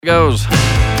Goes.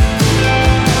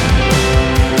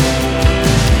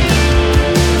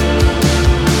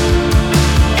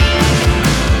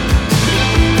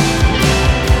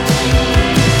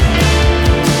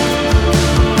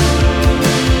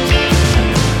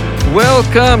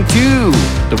 Welcome to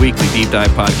the Weekly Deep Dive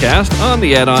Podcast on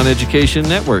the Add-On Education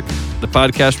Network, the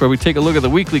podcast where we take a look at the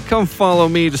weekly Come Follow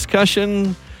Me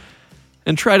discussion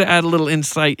and try to add a little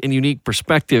insight and unique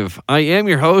perspective. I am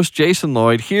your host, Jason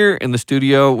Lloyd, here in the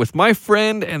studio with my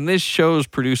friend and this show's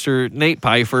producer, Nate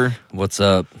Pfeiffer. What's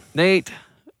up? Nate.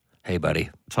 Hey,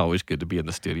 buddy. It's always good to be in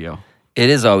the studio.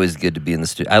 It is always good to be in the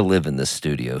studio. I live in this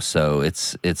studio, so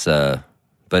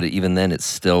but even then, it's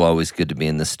still always good to be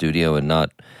in the studio and not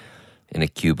in a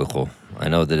cubicle. I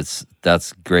know that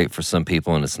that's great for some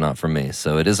people, and it's not for me.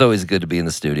 So it is always good to be in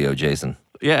the studio, Jason.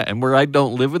 Yeah, and where I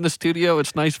don't live in the studio,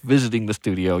 it's nice visiting the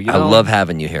studio. You know, I love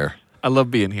having you here. I love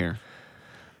being here.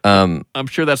 I'm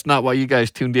sure that's not why you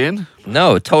guys tuned in.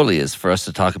 No, it totally is for us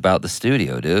to talk about the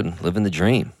studio, dude. Living the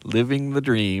dream. Living the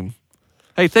dream.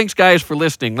 Hey, thanks, guys, for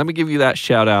listening. Let me give you that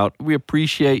shout out. We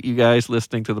appreciate you guys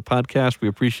listening to the podcast. We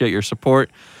appreciate your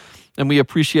support. And we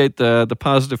appreciate the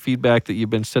positive feedback that you've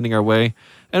been sending our way.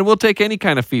 And we'll take any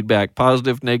kind of feedback,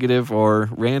 positive, negative, or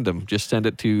random. Just send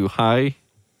it to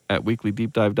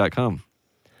hi@weeklydeepdive.com.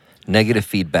 Negative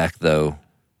feedback, though,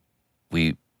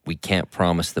 we can't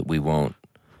promise that we won't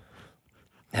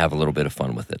have a little bit of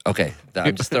fun with it. Okay,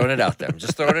 I'm just throwing it out there.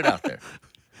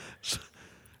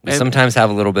 We sometimes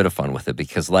have a little bit of fun with it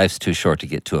because life's too short to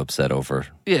get too upset over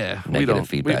negative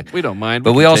feedback. We don't mind.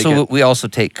 But we also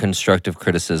take constructive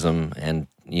criticism and,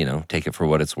 take it for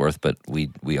what it's worth. But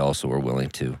we also are willing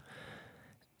to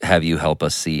have you help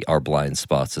us see our blind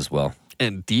spots as well.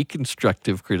 And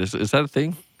deconstructive criticism, is that a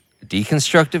thing?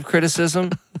 Deconstructive criticism?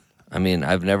 I mean,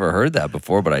 I've never heard that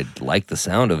before, but I like the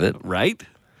sound of it. Right?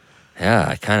 Yeah,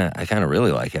 I kind of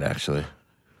really like it, actually.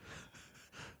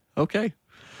 Okay.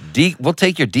 We'll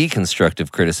take your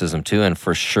deconstructive criticism, too, and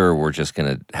for sure we're just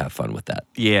going to have fun with that.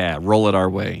 Yeah, roll it our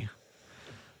way.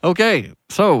 Okay,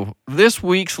 so this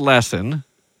week's lesson,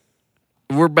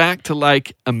 we're back to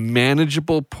like a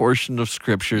manageable portion of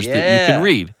scriptures that you can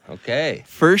read. Okay.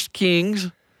 1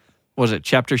 Kings, was it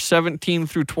chapter 17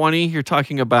 through 20? You're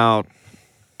talking about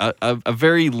a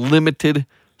very limited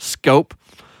scope.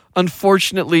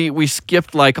 Unfortunately, we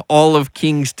skipped like all of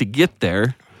Kings to get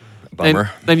there.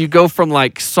 Bummer. And then you go from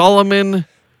like Solomon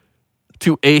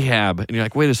to Ahab, and you're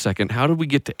like, wait a second, how did we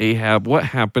get to Ahab? What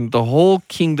happened? The whole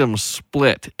kingdom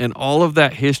split, and all of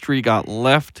that history got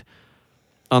left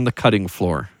on the cutting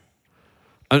floor.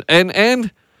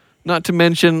 And not to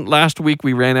mention, last week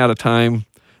we ran out of time,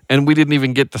 and we didn't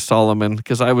even get to Solomon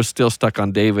because I was still stuck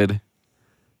on David.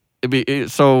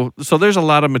 So there's a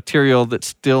lot of material that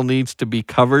still needs to be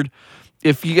covered.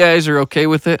 If you guys are okay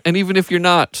with it, and even if you're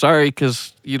not, sorry,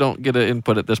 because you don't get an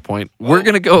input at this point, we're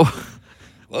gonna go.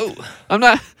 Whoa! I'm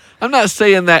not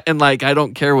saying that in like I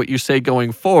don't care what you say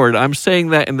going forward. I'm saying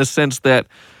that in the sense that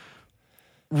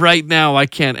right now I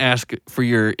can't ask for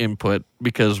your input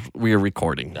because we are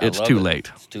recording. It's too late.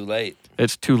 It's too late.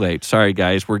 It's too late. Sorry,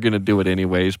 guys. We're gonna do it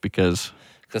anyways because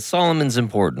Solomon's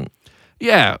important.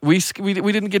 Yeah, we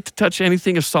didn't get to touch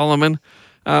anything of Solomon.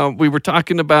 We were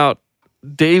talking about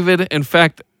David. In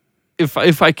fact,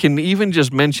 if I can even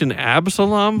just mention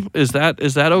Absalom, is that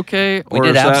okay? We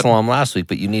did Absalom last week,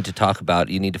 but you need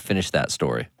to finish that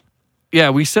story. Yeah,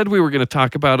 we said we were going to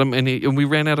talk about him, and we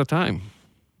ran out of time.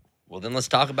 Well, then let's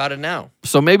talk about it now.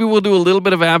 So maybe we'll do a little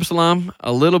bit of Absalom,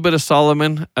 a little bit of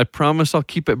Solomon. I promise I'll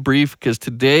keep it brief because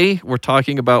today we're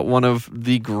talking about one of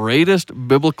the greatest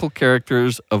biblical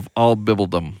characters of all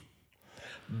Bibledom.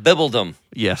 Bibledom.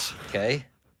 Yes. Okay.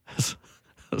 As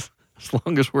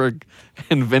long as we're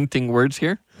inventing words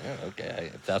here. Yeah, okay.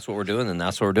 If that's what we're doing, then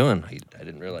that's what we're doing. I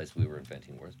didn't realize we were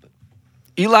inventing words, but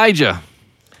Elijah.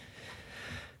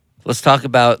 Let's talk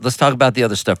about the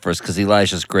other stuff first because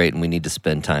Elijah's great and we need to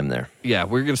spend time there. Yeah,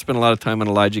 we're going to spend a lot of time on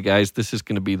Elijah, guys. This is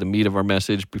going to be the meat of our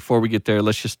message. Before we get there,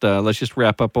 let's just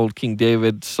wrap up old King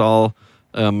David, Saul,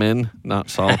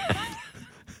 not Saul,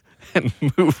 and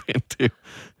move into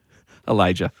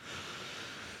Elijah.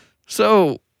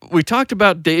 So we talked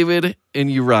about David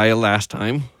and Uriah last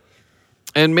time,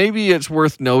 and maybe it's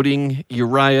worth noting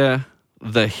Uriah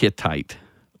the Hittite.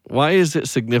 Why is it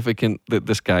significant that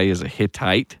this guy is a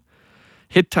Hittite?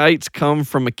 Hittites come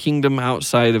from a kingdom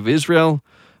outside of Israel.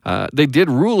 They did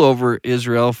rule over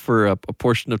Israel for a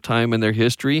portion of time in their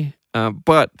history,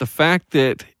 but the fact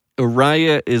that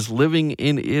Uriah is living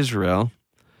in Israel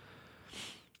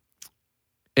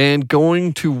and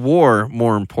going to war,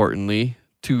 more importantly,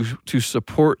 to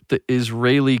support the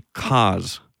Israeli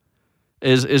cause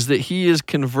is that he has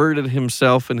converted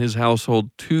himself and his household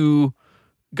to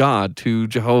God, to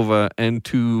Jehovah, and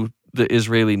to the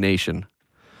Israeli nation.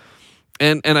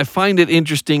 And I find it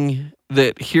interesting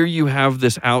that here you have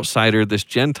this outsider, this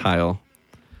Gentile,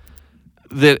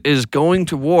 that is going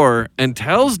to war and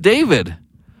tells David,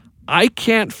 I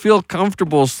can't feel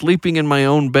comfortable sleeping in my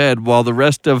own bed while the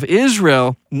rest of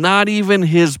Israel, not even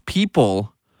his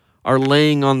people, are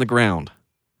laying on the ground.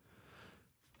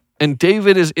 And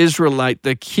David is Israelite,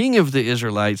 the king of the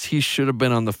Israelites. He should have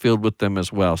been on the field with them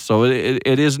as well. So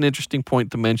it is an interesting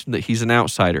point to mention that he's an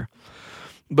outsider.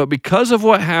 But because of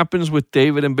what happens with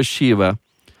David and Bathsheba,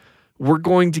 we're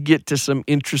going to get to some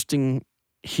interesting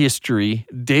history.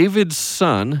 David's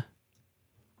son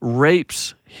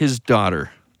rapes his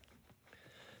daughter.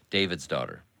 David's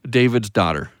daughter.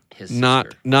 His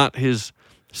not his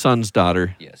son's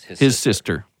daughter. Yes, his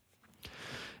sister.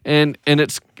 And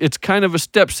it's kind of a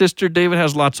stepsister. David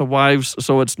has lots of wives,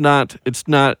 so it's not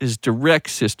his direct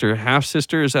sister, half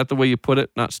sister. Is that the way you put it?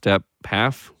 Not step,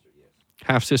 half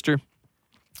sister.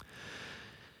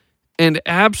 And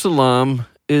Absalom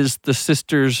is the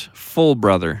sister's full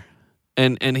brother.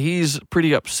 And he's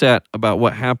pretty upset about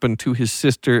what happened to his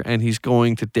sister, and he's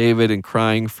going to David and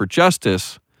crying for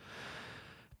justice.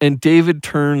 And David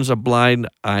turns a blind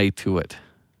eye to it.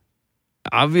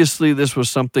 Obviously, this was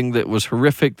something that was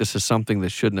horrific. This is something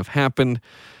that shouldn't have happened,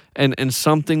 and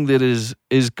something that is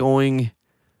going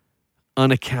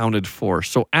unaccounted for.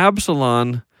 So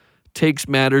Absalom takes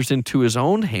matters into his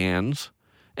own hands,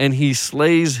 and he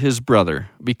slays his brother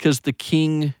because the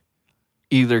king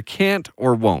either can't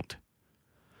or won't.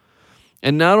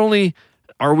 And not only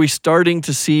are we starting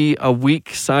to see a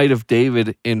weak side of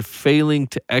David in failing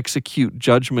to execute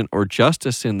judgment or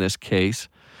justice in this case,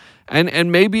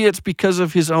 and maybe it's because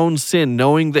of his own sin,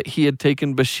 knowing that he had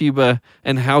taken Bathsheba,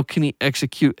 and how can he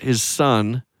execute his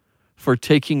son for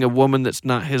taking a woman that's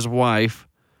not his wife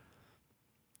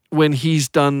when he's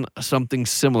done something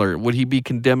similar? Would he be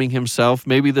condemning himself?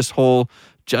 Maybe this whole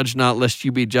judge not lest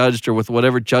you be judged, or with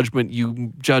whatever judgment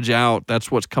you judge out, that's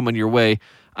what's coming your way.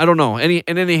 I don't know. In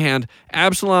any hand,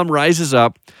 Absalom rises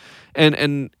up,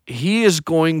 and he is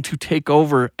going to take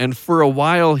over. And for a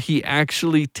while, he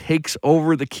actually takes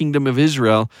over the kingdom of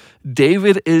Israel.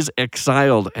 David is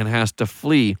exiled and has to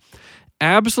flee.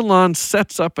 Absalom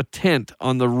sets up a tent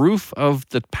on the roof of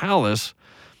the palace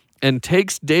and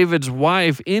takes David's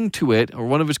wife into it, or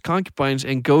one of his concubines,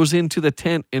 and goes into the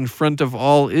tent in front of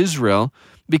all Israel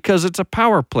because it's a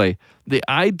power play. The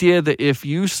idea that if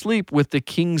you sleep with the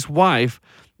king's wife,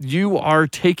 you are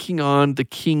taking on the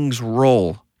king's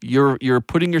role. You're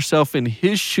putting yourself in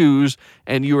his shoes,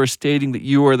 and you are stating that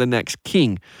you are the next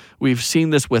king. We've seen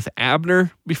this with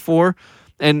Abner before,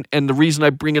 and the reason I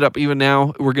bring it up even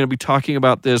now, we're going to be talking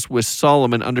about this with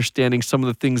Solomon, understanding some of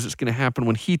the things that's going to happen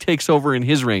when he takes over in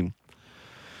his reign.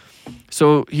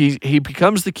 So he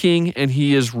becomes the king, and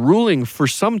he is ruling for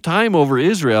some time over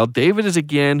Israel. David is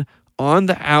again on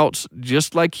the outs,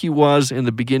 just like he was in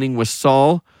the beginning with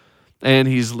Saul. And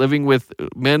he's living with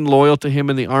men loyal to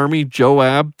him in the army.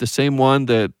 Joab, the same one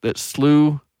that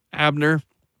slew Abner.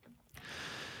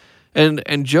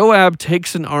 And Joab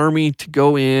takes an army to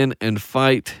go in and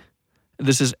fight.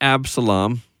 This is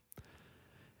Absalom.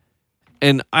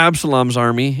 And Absalom's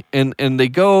army. And they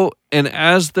go, and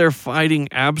as they're fighting,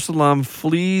 Absalom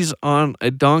flees on a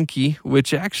donkey,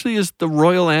 which actually is the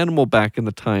royal animal back in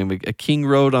the time. A king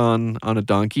rode on a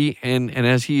donkey, and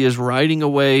as he is riding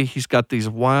away, he's got these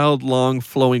wild, long,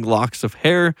 flowing locks of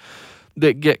hair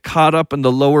that get caught up in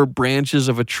the lower branches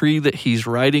of a tree that he's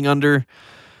riding under,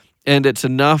 and it's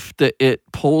enough that it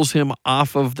pulls him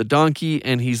off of the donkey,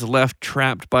 and he's left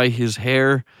trapped by his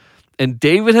hair. And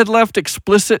David had left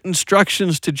explicit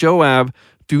instructions to Joab,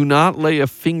 do not lay a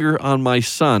finger on my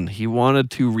son. He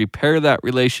wanted to repair that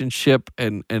relationship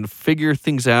and figure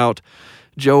things out.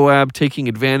 Joab, taking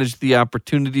advantage of the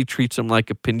opportunity, treats him like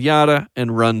a piñata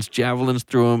and runs javelins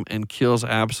through him and kills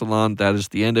Absalom. That is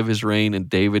the end of his reign, and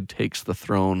David takes the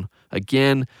throne.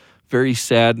 Again, very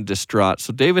sad and distraught.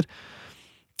 So David,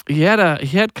 he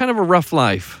had kind of a rough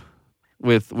life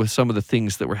with some of the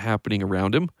things that were happening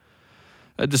around him.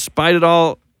 Despite it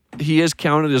all, he is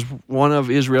counted as one of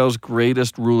Israel's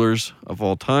greatest rulers of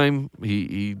all time.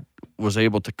 He was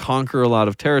able to conquer a lot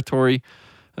of territory,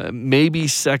 maybe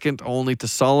second only to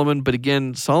Solomon. But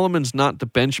again, Solomon's not the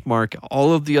benchmark.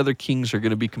 All of the other kings are going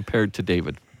to be compared to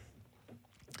David.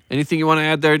 Anything you want to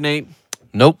add there, Nate?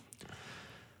 Nope.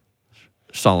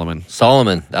 Solomon.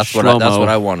 That's what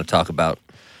I want to talk about.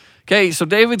 Okay, so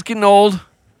David's getting old,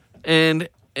 and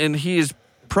he has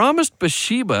promised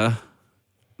Bathsheba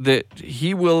that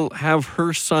he will have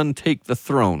her son take the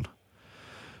throne.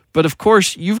 But of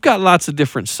course, you've got lots of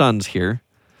different sons here.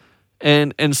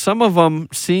 And some of them,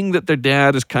 seeing that their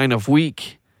dad is kind of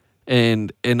weak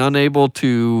and unable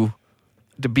to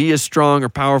be as strong or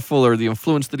powerful or the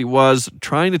influence that he was,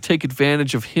 trying to take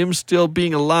advantage of him still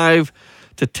being alive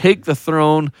to take the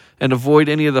throne and avoid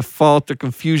any of the fault or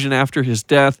confusion after his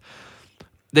death.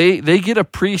 They get a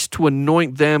priest to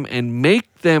anoint them and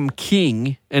make them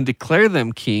king and declare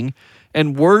them king.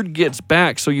 And word gets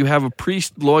back, so you have a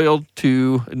priest loyal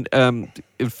to.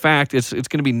 In fact, it's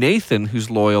going to be Nathan who's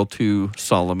loyal to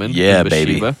Solomon. Yeah, and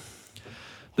Bathsheba. baby.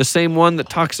 The same one that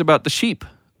talks about the sheep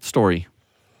story.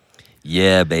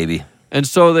 Yeah, baby. And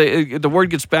so the word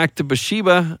gets back to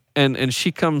Bathsheba, and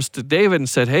she comes to David and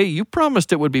said, "Hey, you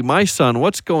promised it would be my son.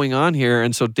 What's going on here?"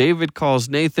 And so David calls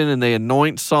Nathan, and they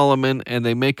anoint Solomon, and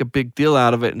they make a big deal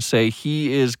out of it and say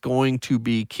he is going to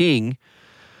be king.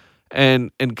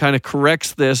 And kind of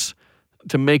corrects this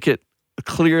to make it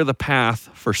clear the path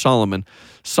for Solomon.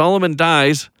 Solomon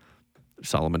dies.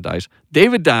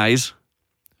 David dies.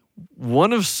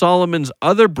 One of Solomon's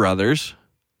other brothers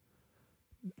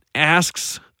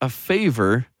asks a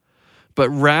favor, but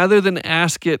rather than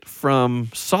ask it from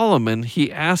Solomon, he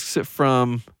asks it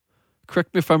from,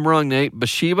 correct me if I'm wrong, Nate,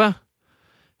 Bathsheba.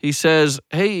 He says,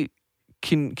 "Hey,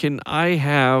 can I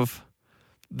have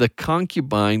the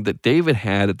concubine that David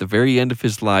had at the very end of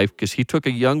his life, because he took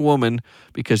a young woman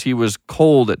because he was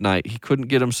cold at night. He couldn't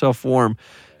get himself warm,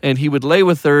 and he would lay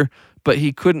with her, but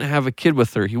he couldn't have a kid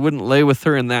with her. He wouldn't lay with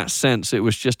her in that sense. It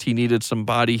was just he needed some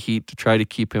body heat to try to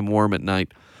keep him warm at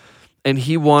night. And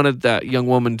he wanted that young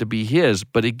woman to be his.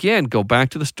 But again, go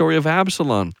back to the story of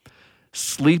Absalom.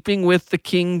 Sleeping with the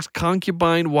king's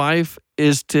concubine wife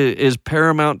is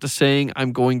paramount to saying,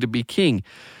 I'm going to be king.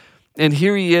 And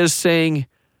here he is saying,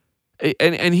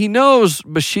 and he knows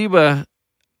Bathsheba,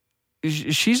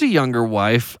 she's a younger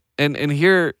wife, and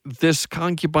here this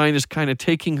concubine is kind of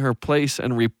taking her place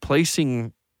and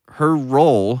replacing her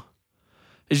role,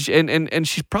 and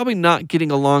she's probably not getting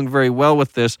along very well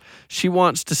with this. She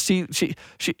wants to see, she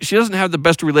doesn't have the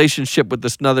best relationship with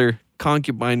this other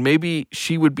concubine. Maybe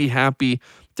she would be happy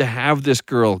to have this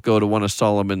girl go to one of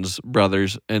Solomon's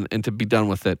brothers and to be done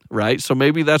with it, right? So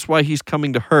maybe that's why he's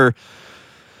coming to her.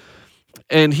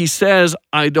 And he says,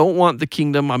 I don't want the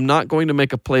kingdom. I'm not going to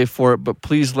make a play for it, but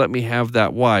please let me have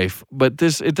that wife. But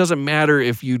it doesn't matter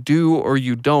if you do or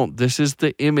you don't. This is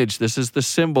the image. This is the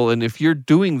symbol. And if you're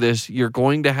doing this, you're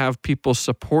going to have people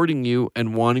supporting you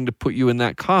and wanting to put you in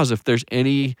that cause. If there's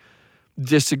any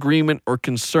disagreement or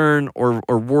concern or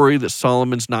worry that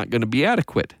Solomon's not going to be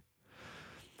adequate.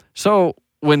 So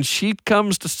when she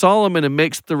comes to Solomon and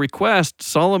makes the request,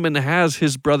 Solomon has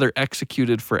his brother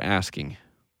executed for asking.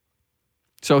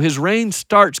 So his reign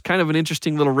starts kind of an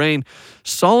interesting little reign.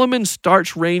 Solomon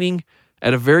starts reigning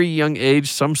at a very young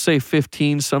age. Some say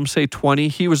 15, some say 20.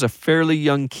 He was a fairly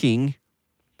young king.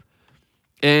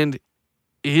 And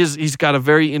he's got a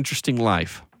very interesting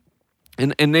life.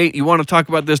 And Nate, you want to talk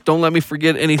about this? Don't let me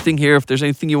forget anything here. If there's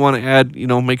anything you want to add,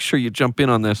 make sure you jump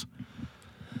in on this.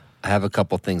 I have a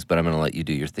couple things, but I'm going to let you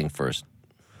do your thing first.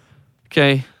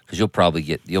 Okay. Because you'll probably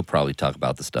talk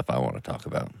about the stuff I want to talk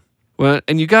about. Well,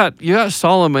 and you got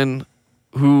Solomon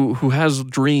who has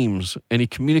dreams, and he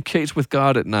communicates with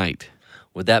God at night.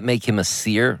 Would that make him a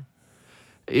seer?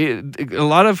 A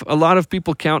lot of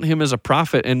people count him as a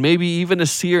prophet, and maybe even a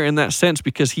seer in that sense,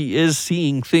 because he is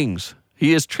seeing things.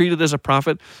 He is treated as a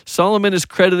prophet. Solomon is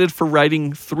credited for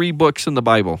writing 3 books in the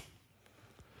Bible.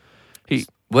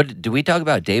 What do we talk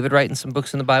about? David writing some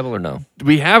books in the Bible or no?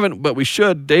 We haven't, but we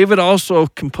should. David also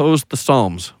composed the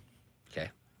Psalms.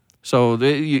 Okay. So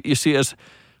you see, as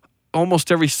almost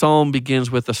every psalm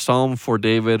begins with a psalm for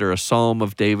David or a psalm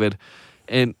of David.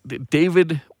 And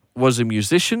David was a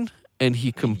musician, and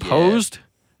he composed,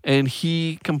 and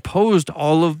he composed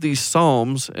all of these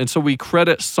psalms. And so we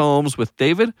credit Psalms with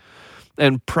David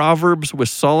and Proverbs with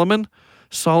Solomon.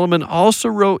 Solomon also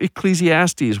wrote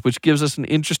Ecclesiastes, which gives us an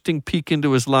interesting peek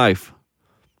into his life.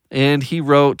 And he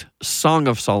wrote Song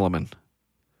of Solomon.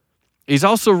 He's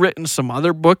also written some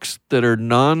other books that are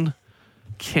canonical.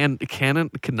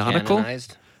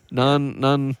 Canonized?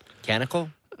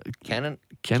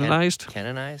 Canonized?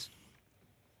 Canonized?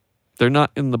 They're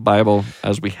not in the Bible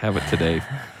as we have it today.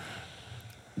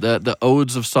 The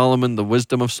Odes of Solomon, the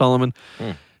Wisdom of Solomon.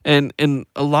 And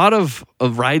a lot of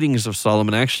writings of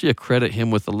Solomon actually accredit him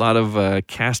with a lot of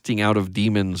casting out of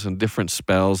demons and different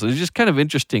spells. It's just kind of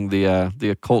interesting, the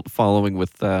occult following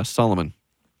with Solomon.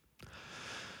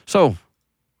 So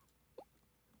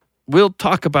we'll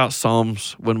talk about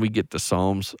Psalms when we get to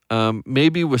Psalms.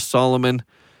 Maybe with Solomon,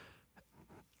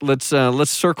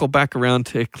 let's circle back around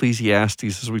to Ecclesiastes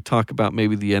as we talk about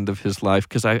maybe the end of his life,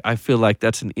 because I feel like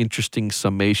that's an interesting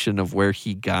summation of where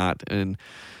he got. And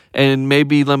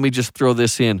maybe let me just throw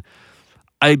this in.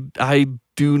 I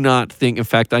do not think, in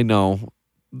fact, I know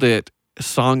that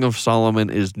Song of Solomon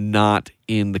is not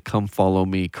in the Come Follow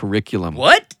Me curriculum.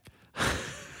 What?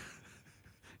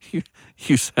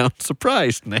 You sound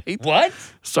surprised, Nate. What?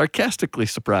 Sarcastically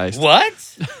surprised.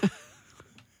 What?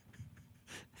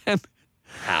 And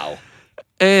how?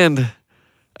 And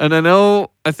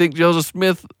I think Joseph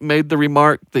Smith made the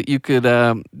remark that you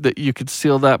could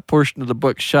seal that portion of the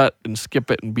book shut and skip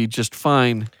it and be just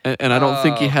fine. And I don't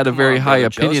think he had a very high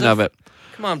opinion of it.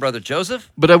 Come on, Brother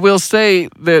Joseph. But I will say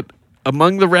that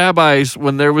among the rabbis,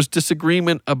 when there was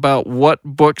disagreement about what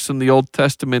books in the Old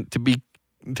Testament to be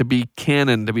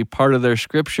canon, to be part of their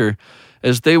scripture,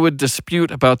 as they would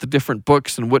dispute about the different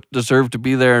books and what deserved to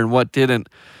be there and what didn't,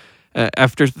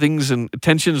 after things and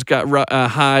tensions got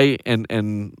high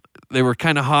and they were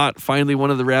kind of hot, finally one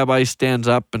of the rabbis stands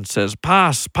up and says,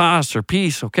 "Pas, or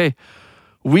peace, okay.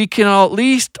 We can at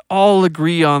least all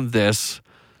agree on this.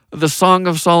 The Song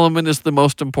of Solomon is the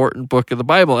most important book of the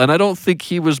Bible." And I don't think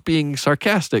he was being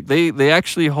sarcastic. They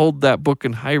actually hold that book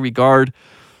in high regard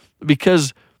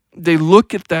because they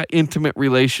look at that intimate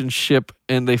relationship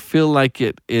and they feel like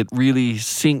it really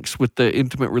syncs with the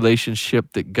intimate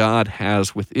relationship that God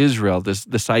has with Israel.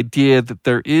 This idea that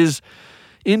there is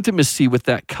intimacy with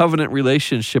that covenant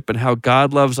relationship and how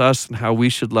God loves us and how we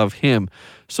should love him.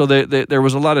 So there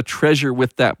was a lot of treasure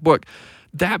with that book.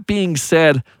 That being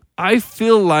said, I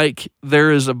feel like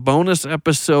there is a bonus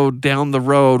episode down the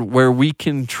road where we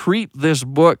can treat this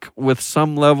book with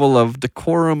some level of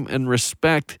decorum and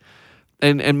respect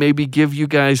and maybe give you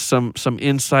guys some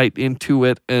insight into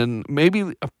it and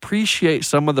maybe appreciate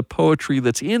some of the poetry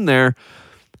that's in there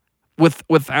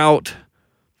without...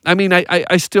 I mean,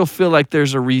 I still feel like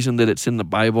there's a reason that it's in the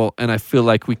Bible, and I feel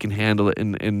like we can handle it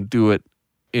and do it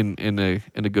in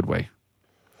a good way.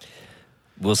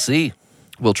 We'll see.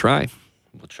 We'll try.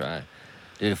 We'll try.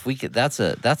 Dude, if we could, that's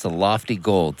a lofty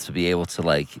goal to be able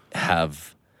to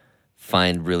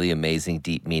find really amazing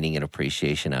deep meaning and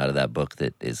appreciation out of that book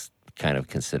that is kind of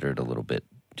considered a little bit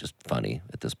just funny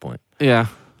at this point. Yeah.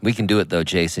 We can do it though,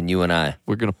 Jason, you and I.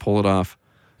 We're going to pull it off.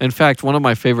 In fact, one of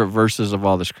my favorite verses of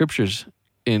all the scriptures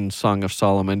in Song of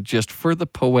Solomon, just for the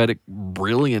poetic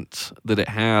brilliance that it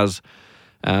has,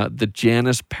 the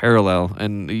Janus parallel.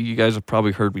 And you guys have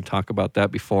probably heard me talk about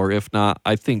that before. If not,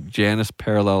 I think Janus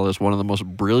parallel is one of the most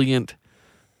brilliant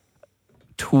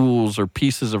tools or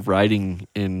pieces of writing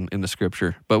in the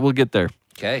scripture. But we'll get there.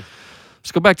 Okay.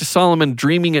 Let's go back to Solomon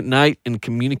dreaming at night and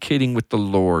communicating with the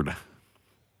Lord.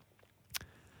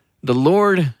 The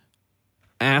Lord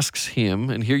asks him,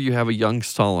 and here you have a young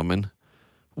Solomon,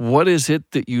 what is it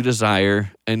that you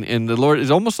desire? And the Lord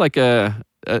is almost like a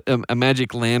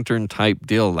magic lantern type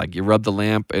deal. Like you rub the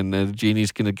lamp and the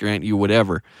genie's going to grant you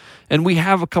whatever. And we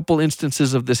have a couple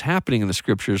instances of this happening in the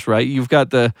scriptures, right? You've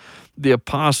got the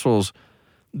apostles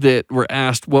that were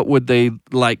asked what would they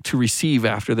like to receive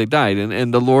after they died.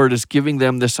 And the Lord is giving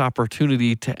them this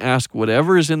opportunity to ask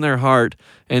whatever is in their heart,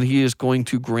 and he is going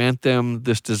to grant them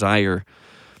this desire.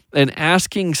 And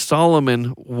asking Solomon,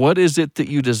 what is it that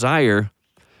you desire?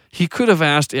 He could have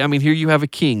asked, I mean, here you have a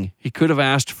king. He could have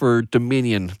asked for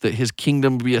dominion, that his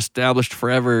kingdom be established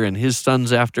forever and his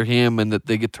sons after him and that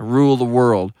they get to rule the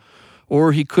world.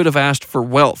 Or he could have asked for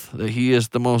wealth, that he is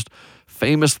the most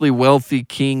famously wealthy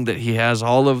king, that he has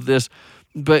all of this.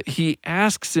 But he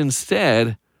asks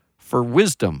instead for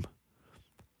wisdom.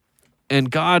 And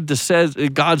God says,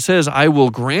 I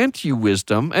will grant you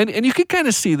wisdom. And you can kind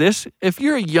of see this. If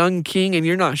you're a young king and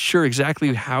you're not sure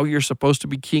exactly how you're supposed to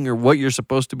be king or what you're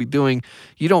supposed to be doing,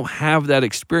 you don't have that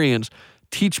experience.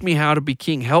 Teach me how to be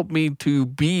king. Help me to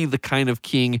be the kind of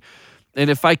king. And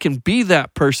if I can be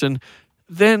that person,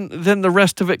 then the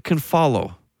rest of it can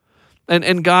follow.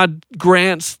 And God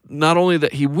grants not only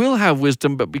that he will have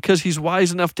wisdom, but because he's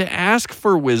wise enough to ask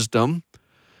for wisdom,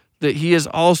 that he is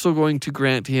also going to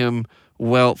grant him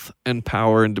wealth and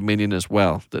power and dominion as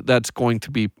well. That's going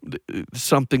to be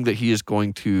something that he is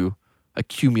going to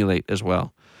accumulate as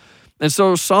well. And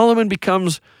so Solomon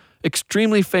becomes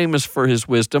extremely famous for his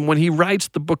wisdom. When he writes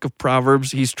the book of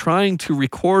Proverbs, he's trying to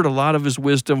record a lot of his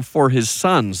wisdom for his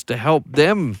sons to help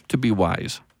them to be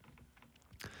wise.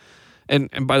 And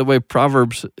by the way,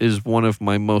 Proverbs is one of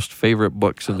my most favorite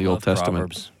books in the Old Testament.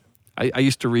 Proverbs. I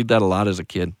used to read that a lot as a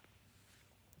kid.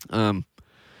 All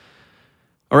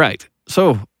right.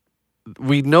 So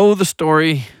we know the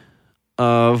story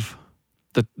of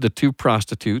the two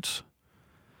prostitutes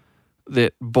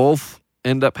that both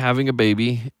end up having a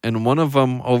baby, and one of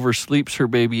them oversleeps her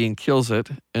baby and kills it,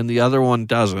 and the other one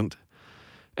doesn't.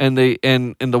 And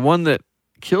the one that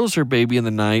kills her baby in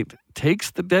the night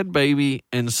takes the dead baby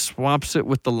and swaps it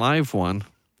with the live one.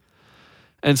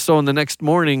 And so in the next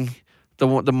morning, the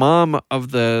mom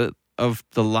of the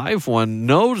live one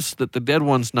knows that the dead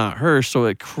one's not her, so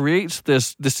it creates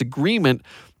this disagreement,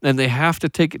 and they have to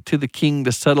take it to the king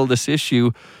to settle this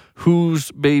issue.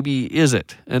 Whose baby is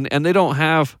it? And they don't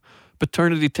have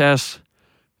paternity tests.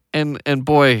 And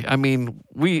boy, I mean,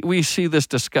 we see this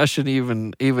discussion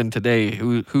even today.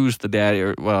 Who's the daddy?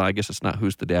 Or, well, I guess it's not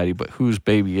who's the daddy, but whose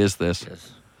baby is this?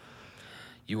 Yes.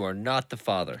 You are not the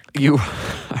father. You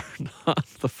are not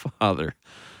the father.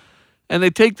 And they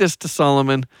take this to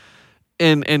Solomon,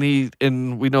 and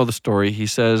we know the story. He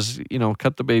says,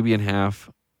 cut the baby in half,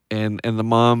 and the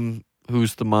mom,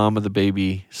 who's the mom of the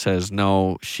baby, says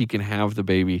no, she can have the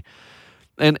baby.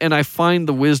 And I find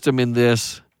the wisdom in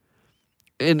this.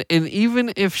 And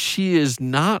even if she is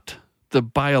not the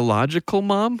biological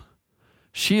mom,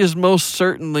 she is most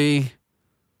certainly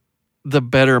the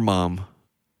better mom,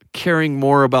 caring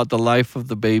more about the life of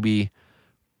the baby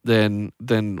than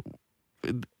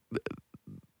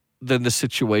the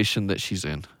situation that she's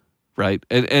in, right?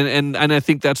 And I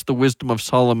think that's the wisdom of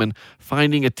Solomon,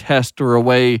 finding a test or a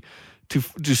way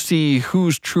to see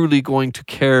who's truly going to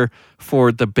care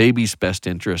for the baby's best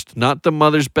interest, not the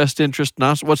mother's best interest,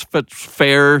 not what's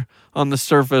fair on the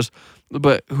surface,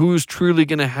 but who's truly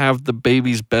going to have the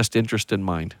baby's best interest in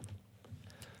mind.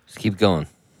 Just keep going.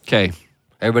 Okay.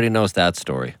 Everybody knows that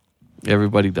story.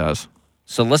 Everybody does.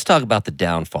 So let's talk about the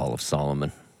downfall of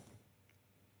Solomon.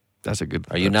 That's a good.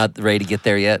 Are you not ready to get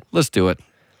there yet? Let's do it.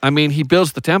 I mean, he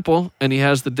builds the temple and he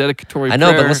has the dedicatory I know,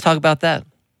 prayer. but let's talk about that.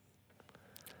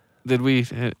 Did we?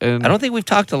 I don't think we've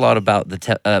talked a lot about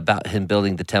about him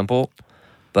building the temple,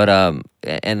 but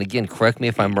and again, correct me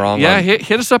if I'm wrong. Yeah,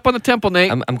 hit us up on the temple, Nate.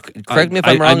 Correct me if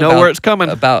I'm wrong. I know where it's coming.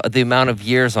 About the amount of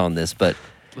years on this, but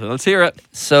let's hear it.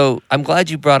 So I'm glad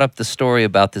you brought up the story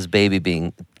about this baby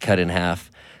being cut in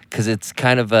half, because it's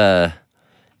kind of a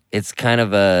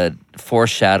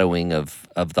foreshadowing of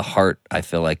the heart, I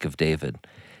feel like, of David.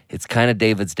 It's kind of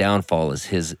David's downfall is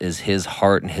his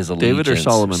heart and his allegiance. David or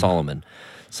Solomon?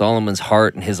 Solomon's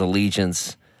heart and his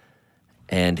allegiance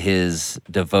and his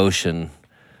devotion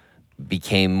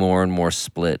became more and more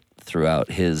split throughout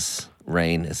his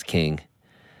reign as king.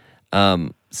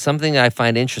 Something I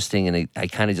find interesting, and I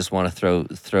kind of just want to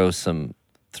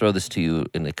throw this to you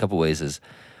in a couple ways,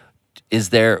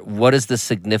 what is the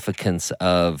significance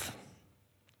of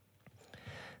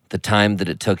the time that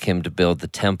it took him to build the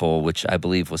temple, which I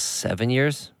believe was 7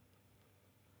 years?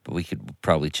 But we could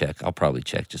probably check. I'll probably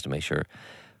check just to make sure.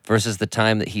 Versus the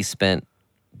time that he spent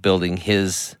building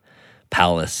his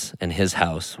palace and his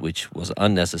house, which was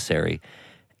unnecessary,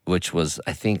 which was,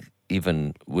 I think,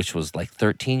 which was like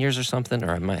 13 years or something,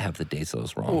 or I might have the dates of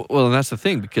those wrong. Well, and that's the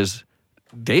thing, because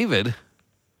David,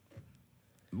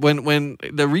 when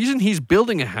the reason he's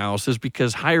building a house is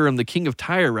because Hiram, the king of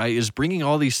Tyre, right, is bringing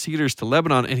all these cedars to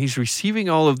Lebanon, and he's receiving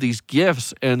all of these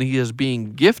gifts, and he is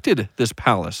being gifted this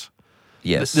palace.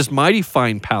 Yes. This mighty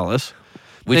fine palace.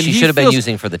 Which he should have been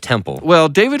using for the temple. Well,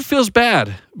 David feels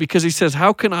bad because he says,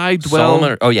 how can I dwell...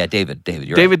 David.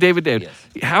 You're David. Yes.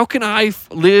 How can I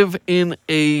live in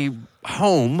a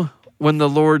home when the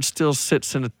Lord still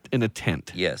sits in a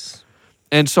tent? Yes.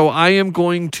 And so I am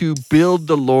going to build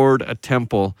the Lord a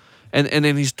temple. And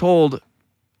then he's told,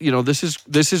 this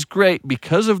is great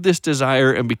because of this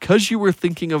desire and because you were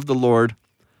thinking of the Lord.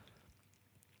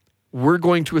 We're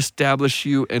going to establish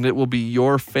you, and it will be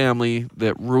your family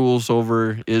that rules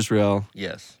over Israel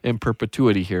in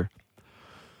perpetuity here.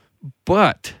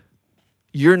 But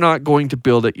you're not going to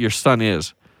build it. Your son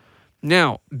is.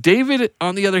 Now, David,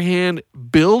 on the other hand,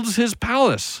 builds his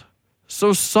palace.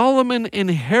 So Solomon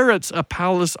inherits a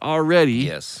palace already.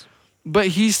 Yes. But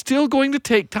he's still going to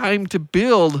take time to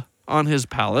build on his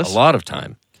palace. A lot of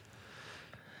time.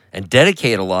 And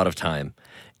dedicate a lot of time.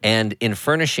 And in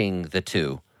furnishing the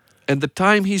two. And the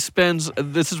time he spends,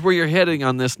 this is where you're heading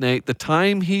on this, Nate, the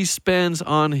time he spends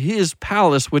on his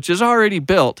palace, which is already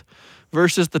built,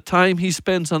 versus the time he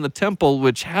spends on the temple,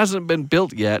 which hasn't been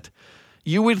built yet.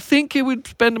 You would think he would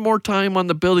spend more time on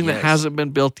the building that hasn't been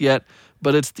built yet,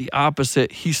 but it's the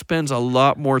opposite. He spends a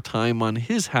lot more time on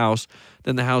his house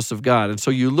than the house of God. And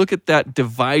so you look at that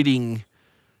dividing,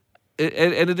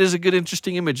 and it is a good,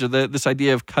 interesting image of this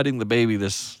idea of cutting the baby, he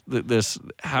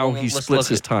splits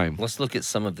his time. Let's look at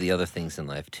some of the other things in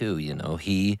life too.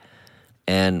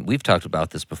 And we've talked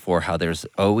about this before, how there's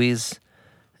always,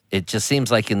 it just seems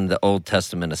like in the Old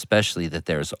Testament especially, that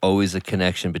there's always a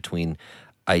connection between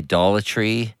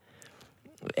idolatry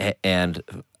and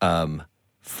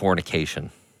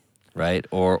fornication, right?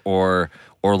 Or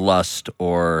lust,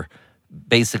 or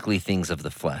basically things of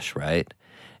the flesh, right?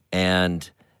 And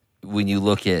when you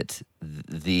look at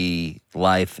the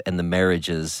life and the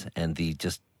marriages and the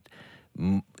just,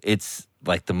 it's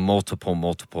like the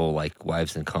multiple like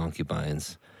wives and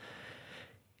concubines.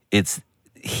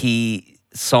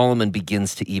 Solomon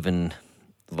begins to even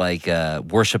like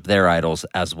worship their idols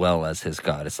as well as his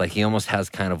God. It's like he almost has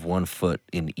kind of one foot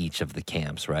in each of the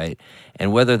camps, right?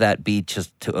 And whether that be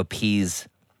just to appease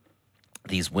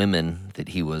these women that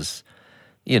he was,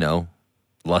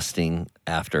 lusting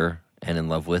after and in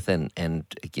love with, and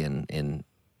again in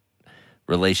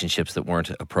relationships that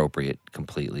weren't appropriate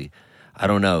completely. I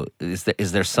don't know. Is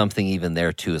there something even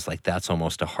there too? It's like that's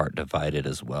almost a heart divided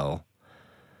as well.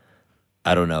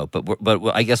 I don't know, but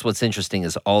I guess what's interesting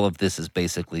is all of this is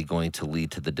basically going to lead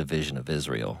to the division of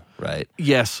Israel, right?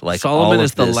 Yes, like Solomon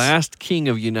is the last king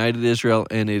of united Israel,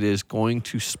 and it is going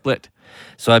to split.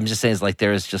 So I'm just saying, it's like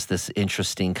there is just this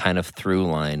interesting kind of through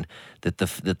line that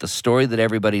the story that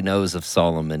everybody knows of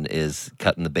Solomon is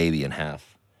cutting the baby in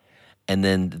half, and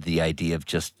then the idea of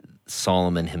just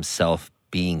Solomon himself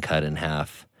being cut in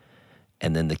half,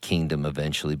 and then the kingdom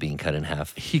eventually being cut in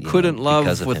half. He couldn't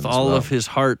love with all of his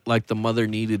heart like the mother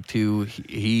needed to.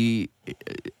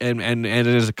 And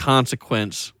as a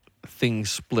consequence, things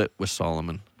split with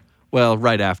Solomon. Well,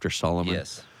 right after Solomon.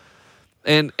 Yes.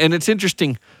 And it's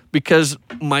interesting because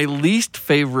my least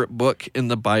favorite book in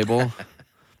the Bible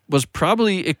was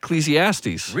probably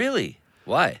Ecclesiastes. Really?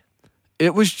 Why?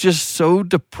 It was just so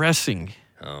depressing.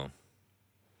 Oh.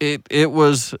 It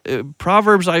was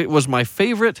Proverbs was my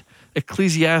favorite.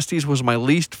 Ecclesiastes was my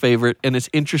least favorite, and it's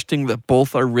interesting that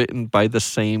both are written by the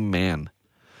same man.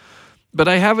 But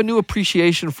I have a new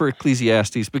appreciation for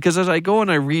Ecclesiastes because as I go and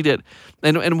I read it,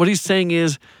 and what he's saying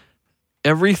is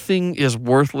everything is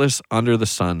worthless under the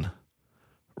sun,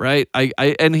 right?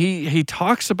 And he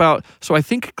talks about, so I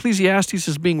think Ecclesiastes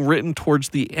is being written towards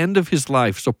the end of his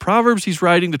life. So Proverbs he's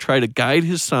writing to try to guide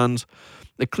his sons.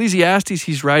 Ecclesiastes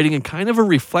he's writing in kind of a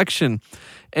reflection,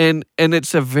 and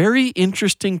it's a very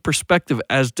interesting perspective.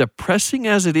 As depressing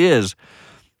as it is,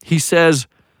 he says,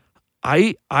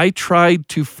 I tried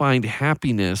to find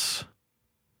happiness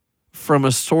from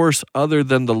a source other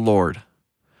than the Lord.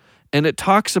 And it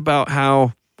talks about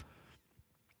how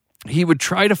he would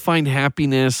try to find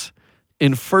happiness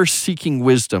in first seeking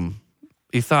wisdom.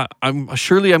 He thought, I'm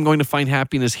going to find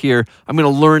happiness here. I'm going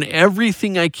to learn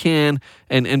everything I can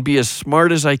and be as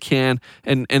smart as I can,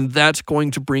 and that's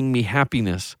going to bring me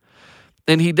happiness.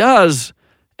 And he does,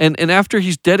 and after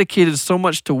he's dedicated so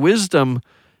much to wisdom,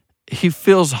 he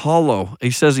feels hollow.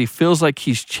 He says he feels like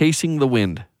he's chasing the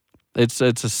wind. It's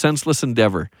a senseless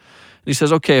endeavor. And he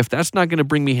says, okay, if that's not going to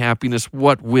bring me happiness,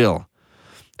 what will?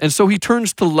 And so he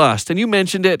turns to lust. And you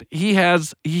mentioned it.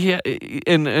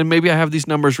 And maybe I have these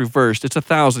numbers reversed. It's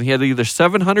 1,000. He had either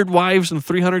 700 wives and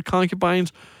 300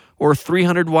 concubines, or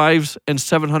 300 wives and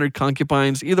 700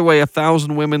 concubines. Either way,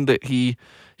 1,000 women that he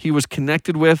was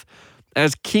connected with.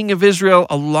 As king of Israel,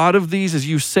 a lot of these, as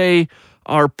you say,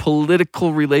 are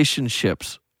political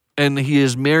relationships. And he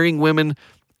is marrying women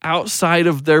outside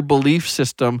of their belief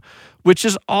system, which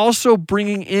is also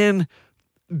bringing in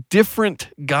different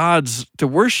gods to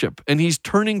worship, and he's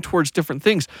turning towards different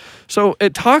things. So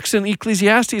it talks in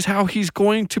Ecclesiastes how he's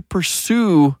going to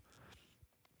pursue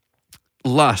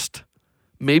lust.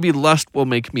 Maybe lust will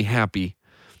make me happy.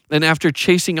 And after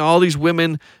chasing all these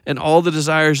women and all the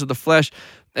desires of the flesh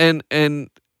and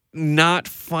not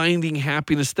finding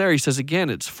happiness there, he says again,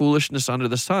 it's foolishness under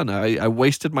the sun. I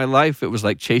wasted my life. It was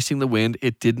like chasing the wind.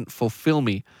 It didn't fulfill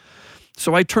me.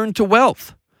 So I turned to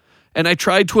wealth. And I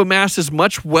tried to amass as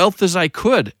much wealth as I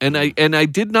could, and I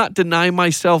did not deny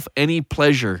myself any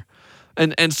pleasure.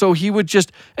 And so he would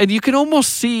just, and you can almost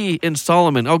see in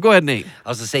Solomon. Oh, go ahead, Nate. I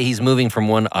was to say he's moving from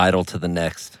one idol to the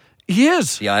next. He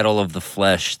is. The idol of the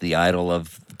flesh, the idol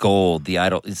of gold, the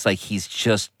idol. It's like he's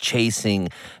just chasing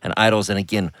an idols. And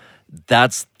again,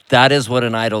 that is what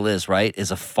an idol is, right?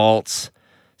 Is a false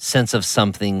sense of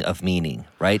something of meaning,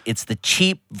 right? It's the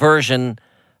cheap version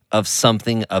of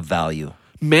something of value.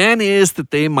 Man is that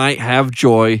they might have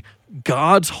joy.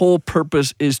 God's whole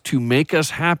purpose is to make us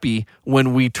happy.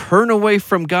 When we turn away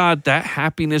from God, that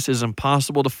happiness is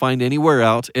impossible to find anywhere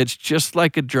else. It's just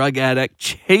like a drug addict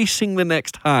chasing the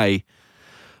next high,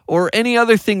 or any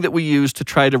other thing that we use to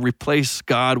try to replace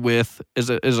God with as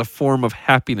a form of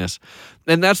happiness.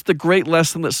 And that's the great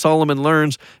lesson that Solomon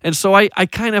learns. And so I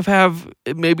kind of have,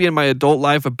 maybe in my adult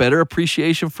life, a better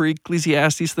appreciation for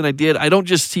Ecclesiastes than I did. I don't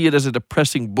just see it as a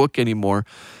depressing book anymore,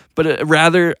 but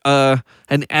rather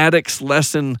an addict's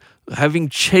lesson, having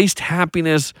chased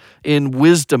happiness in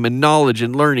wisdom and knowledge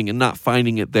and learning and not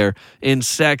finding it there, in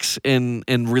sex and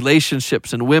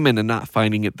relationships and women and not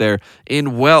finding it there,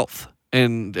 in wealth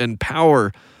and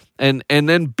power, and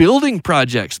then building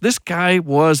projects. This guy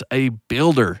was a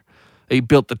builder. He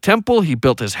built the temple, he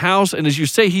built his house, and as you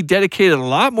say, he dedicated a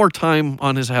lot more time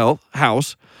on his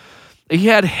house. He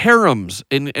had harems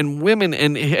and women,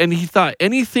 and he thought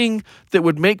anything that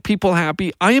would make people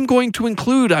happy, I am going to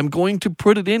include, I'm going to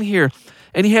put it in here.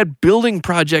 And he had building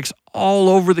projects all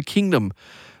over the kingdom.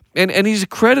 And he's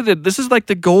credited, this is like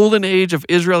the golden age of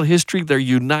Israel history. They're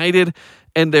united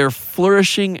and they're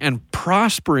flourishing and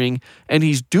prospering, and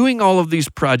he's doing all of these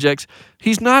projects.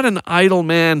 He's not an idle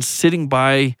man sitting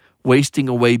by wasting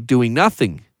away doing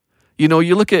nothing. You know,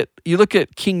 you look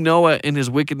at King Noah and his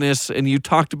wickedness, and you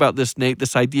talked about this, Nate,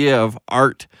 this idea of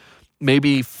art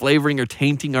maybe flavoring or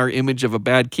tainting our image of a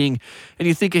bad king. And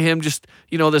you think of him just,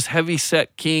 you know, this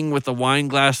heavy-set king with a wine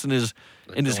glass in his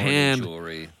hand.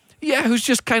 Jewelry. Yeah, who's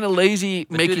just kind of lazy.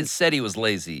 Dude, it said he was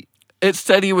lazy. It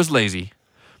said he was lazy.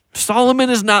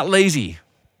 Solomon is not lazy.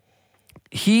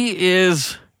 He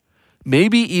is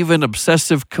maybe even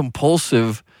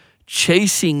obsessive-compulsive,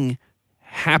 chasing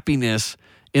happiness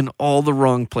in all the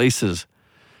wrong places.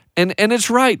 And it's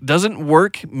right. Doesn't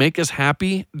work make us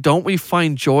happy? Don't we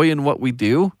find joy in what we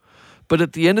do? But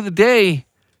at the end of the day,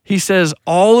 he says,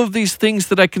 all of these things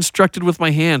that I constructed with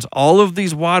my hands, all of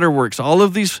these waterworks, all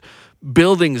of these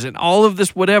buildings, and all of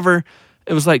this whatever,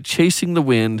 it was like chasing the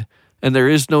wind, and there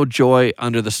is no joy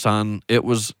under the sun. It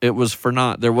was for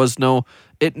naught.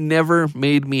 It never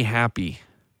made me happy.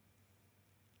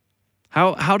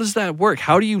 How does that work?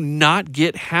 How do you not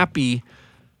get happy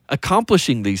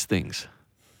accomplishing these things?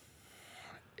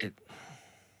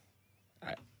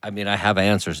 I mean, I have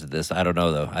answers to this. I don't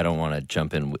know, though. I don't want to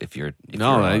jump in if you're...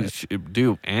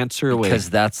 do. Answer away. Because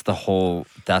that's the whole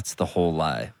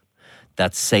lie.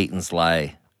 That's Satan's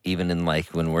lie, even in like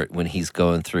when he's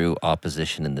going through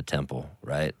opposition in the temple,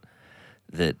 right?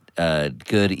 That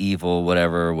good, evil,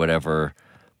 whatever,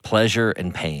 pleasure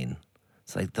and pain.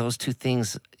 It's like those two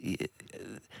things...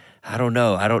 I don't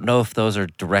know. I don't know if those are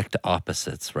direct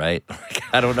opposites, right?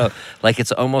 I don't know. Like,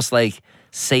 it's almost like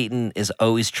Satan is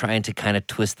always trying to kind of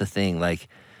twist the thing. Like,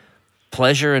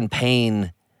 pleasure and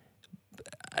pain,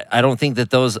 I don't think that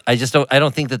those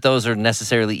are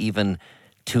necessarily even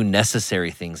two necessary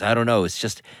things. I don't know. It's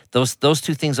just those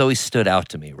two things always stood out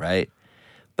to me, right?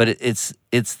 But it's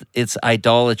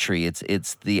idolatry.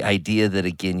 It's the idea that,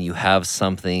 again, you have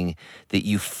something that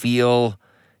you feel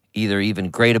either even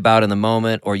great about in the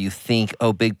moment, or you think,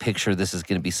 oh, big picture, this is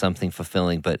going to be something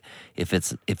fulfilling. But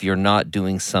if you're not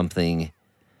doing something,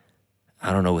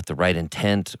 I don't know, with the right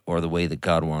intent or the way that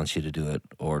God wants you to do it,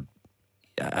 or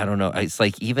I don't know. It's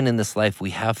like even in this life,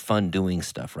 we have fun doing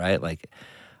stuff, right? Like,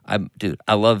 there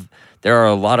are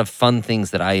a lot of fun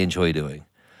things that I enjoy doing.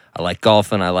 I like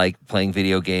golfing, I like playing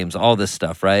video games, all this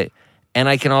stuff, right? And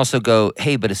I can also go,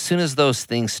 hey, but as soon as those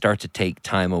things start to take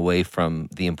time away from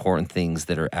the important things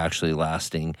that are actually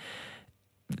lasting,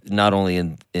 not only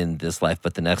in this life,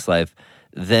 but the next life,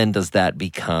 then does that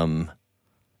become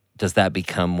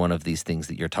one of these things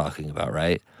that you're talking about,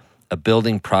 right? A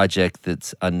building project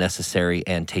that's unnecessary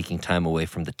and taking time away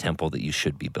from the temple that you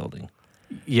should be building.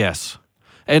 Yes.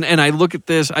 And I look at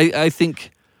this, I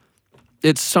think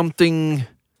it's something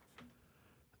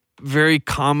very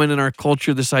common in our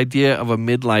culture, this idea of a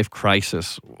midlife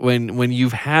crisis. When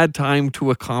you've had time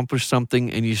to accomplish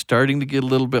something and you're starting to get a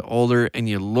little bit older and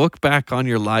you look back on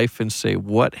your life and say,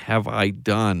 what have I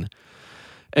done?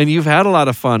 And you've had a lot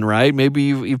of fun, right? Maybe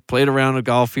you've played around with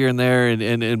golf here and there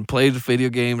and played video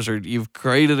games, or you've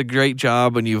created a great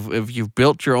job and you've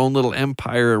built your own little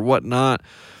empire or whatnot.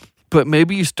 But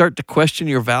maybe you start to question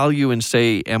your value and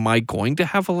say, am I going to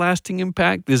have a lasting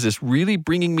impact? Is this really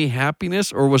bringing me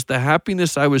happiness? Or was the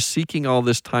happiness I was seeking all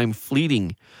this time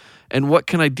fleeting? And what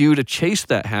can I do to chase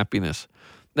that happiness?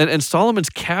 And Solomon's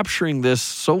capturing this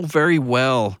so very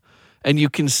well. And you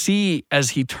can see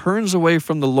as he turns away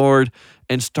from the Lord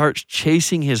and starts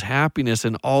chasing his happiness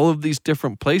in all of these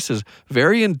different places,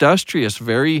 very industrious,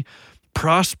 very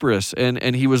prosperous,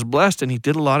 and he was blessed and he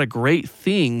did a lot of great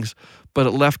things, but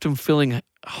it left him feeling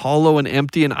hollow and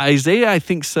empty. And Isaiah, I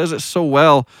think, says it so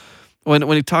well when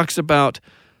he talks about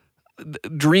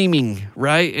dreaming,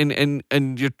 right?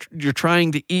 And you're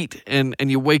trying to eat, and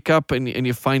you wake up and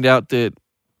you find out that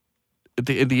at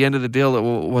the end of the deal,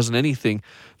 it wasn't anything.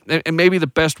 And maybe the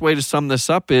best way to sum this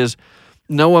up is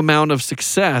no amount of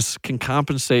success can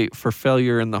compensate for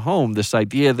failure in the home. This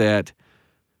idea that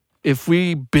if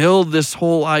we build this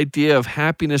whole idea of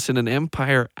happiness in an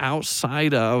empire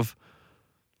outside of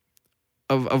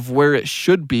where it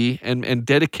should be and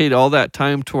dedicate all that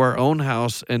time to our own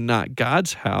house and not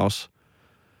God's house,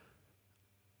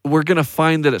 we're going to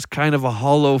find that it's kind of a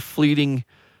hollow, fleeting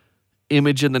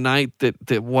image in the night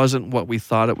that wasn't what we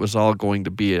thought it was all going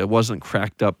to be. It wasn't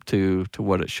cracked up to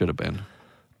what it should have been.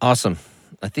 Awesome.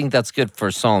 I think that's good for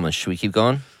Solomon. Should we keep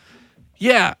going?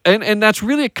 Yeah, and that's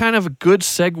really a kind of a good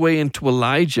segue into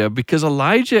Elijah, because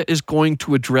Elijah is going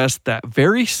to address that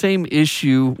very same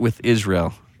issue with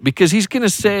Israel. Because he's going to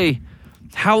say,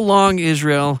 how long,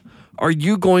 Israel, are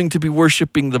you going to be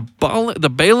worshiping the Balaam,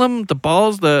 the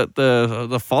Baals,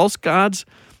 the false gods,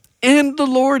 and the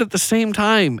Lord at the same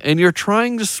time? And you're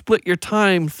trying to split your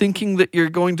time thinking that you're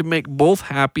going to make both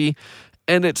happy,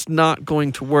 and it's not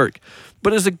going to work.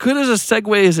 But as good as a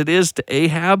segue as it is to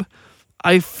Ahab,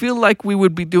 I feel like we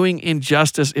would be doing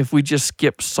injustice if we just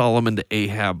skipped Solomon to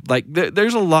Ahab. Like,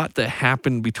 there's a lot that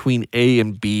happened between A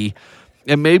and B.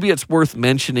 And maybe it's worth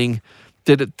mentioning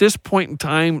that at this point in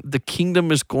time, the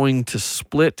kingdom is going to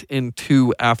split in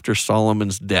two after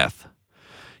Solomon's death.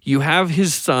 You have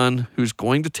his son who's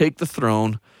going to take the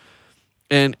throne,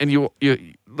 and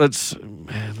as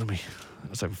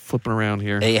I'm flipping around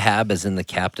here. Ahab is in the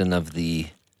captain of the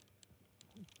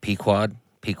Pequod.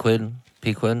 I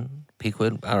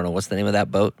don't know, what's the name of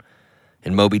that boat?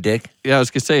 In Moby Dick? Yeah, I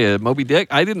was going to say, Moby Dick.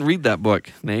 I didn't read that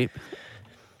book, Nate.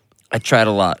 I tried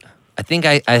a lot. I think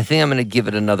I'm going to give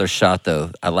it another shot,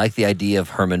 though. I like the idea of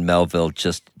Herman Melville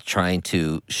just trying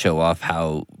to show off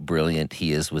how brilliant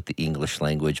he is with the English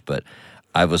language, but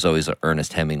I was always an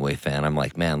Ernest Hemingway fan. I'm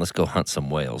like, man, let's go hunt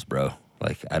some whales, bro.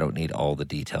 Like, I don't need all the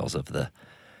details of the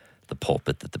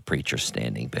pulpit that the preacher's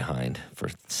standing behind for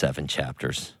 7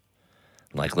 chapters.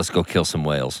 I'm like, let's go kill some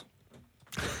whales.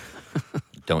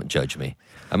 Don't judge me.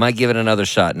 I might give it another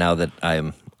shot now that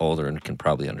I'm older and can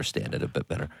probably understand it a bit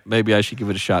better. Maybe I should give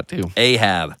it a shot too.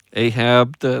 Ahab,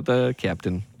 the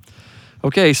captain.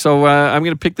 Okay, so I'm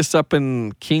going to pick this up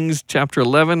in Kings chapter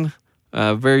 11,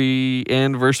 very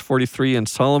end, verse 43. And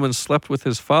Solomon slept with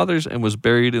his fathers and was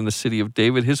buried in the city of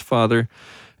David, his father,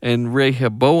 and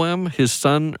Rehoboam, his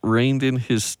son, reigned in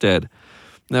his stead.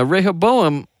 Now,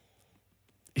 Rehoboam,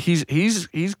 he's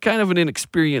kind of an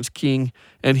inexperienced king,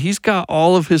 and he's got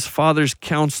all of his father's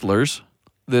counselors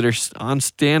that are on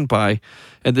standby.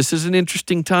 And this is an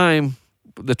interesting time,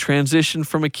 the transition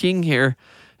from a king here,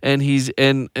 and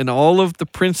and all of the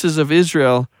princes of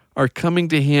Israel are coming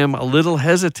to him a little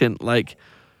hesitant, like,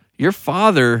 your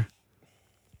father,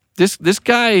 this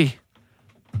guy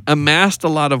amassed a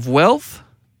lot of wealth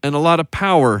and a lot of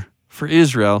power for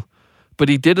Israel, but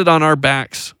he did it on our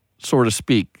backs, so to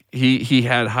speak. He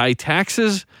had high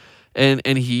taxes, and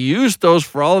he used those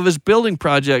for all of his building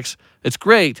projects. It's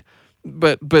great,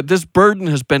 but this burden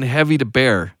has been heavy to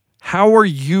bear. How are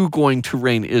you going to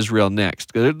reign Israel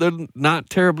next? They're not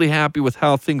terribly happy with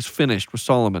how things finished with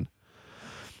Solomon.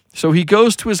 So he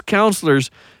goes to his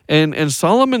counselors, and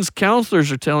Solomon's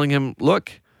counselors are telling him,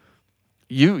 look,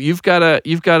 you've got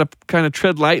to kind of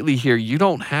tread lightly here. You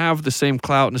don't have the same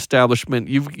clout and establishment.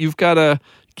 You've got to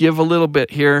give a little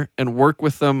bit here and work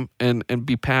with them and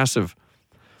be passive.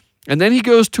 And then he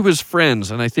goes to his friends,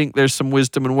 and I think there's some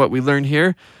wisdom in what we learn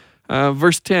here.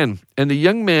 Verse 10, and the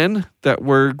young men that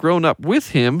were grown up with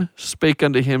him spake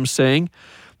unto him, saying,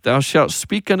 thou shalt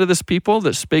speak unto this people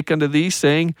that spake unto thee,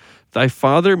 saying, thy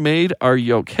father made our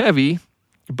yoke heavy,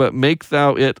 but make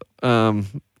thou it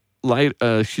light.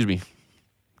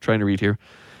 Trying to read here.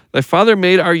 Thy father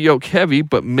made our yoke heavy,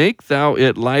 but make thou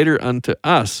it lighter unto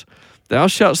us. Thou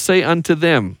shalt say unto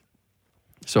them.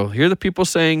 So here the people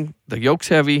saying, the yoke's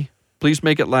heavy, please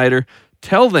make it lighter.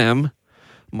 Tell them,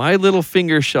 my little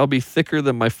finger shall be thicker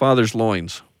than my father's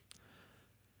loins.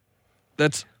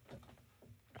 That's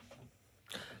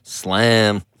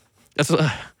slam. That's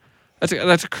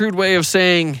a crude way of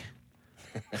saying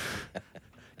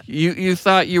you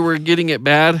thought you were getting it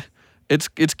bad. It's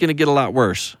going to get a lot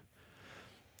worse.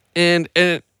 And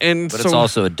but it's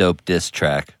also a dope diss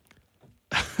track.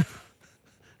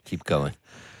 Keep going.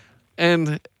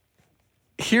 And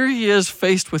here he is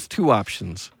faced with two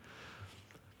options.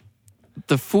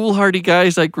 The foolhardy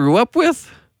guys I grew up with,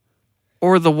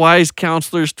 or the wise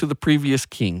counselors to the previous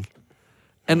king.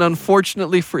 And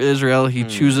unfortunately for Israel, he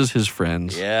chooses his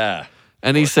friends. Yeah.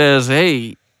 And he says,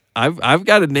 hey, I've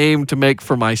got a name to make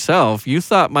for myself. You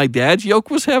thought my dad's yoke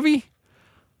was heavy?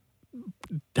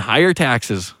 Higher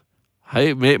taxes.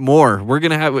 More.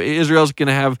 Israel's going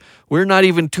to have, we're not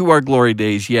even to our glory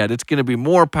days yet. It's going to be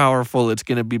more powerful. It's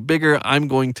going to be bigger. I'm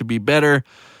going to be better.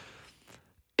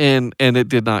 And it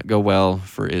did not go well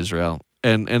for Israel.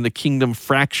 and the kingdom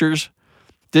fractures.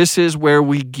 This is where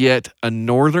we get a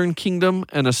northern kingdom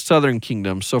and a southern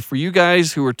kingdom. So for you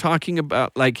guys who are talking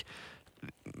about, like,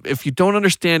 if you don't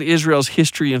understand Israel's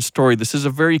history and story, this is a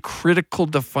very critical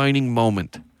defining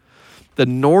moment. The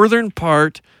northern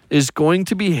part is going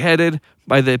to be headed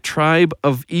by the tribe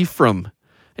of Ephraim.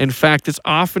 In fact, it's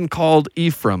often called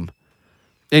Ephraim.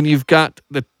 And you've got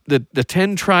the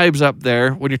 10 tribes up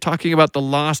there. When you're talking about the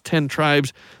lost 10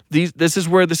 tribes, this is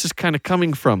where this is kind of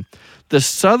coming from. The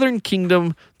southern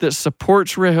kingdom that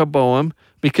supports Rehoboam,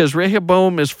 because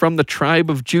Rehoboam is from the tribe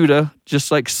of Judah,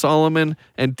 just like Solomon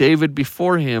and David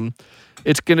before him,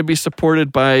 it's going to be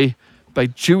supported by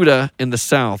Judah in the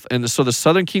south. And so the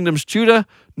southern kingdom's Judah,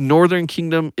 northern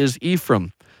kingdom is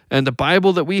Ephraim. And the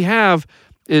Bible that we have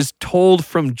is told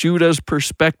from Judah's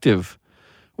perspective,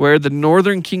 where the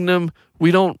northern kingdom, we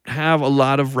don't have a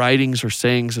lot of writings or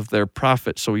sayings of their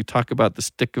prophets. So we talk about the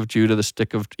stick of Judah, the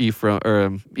stick of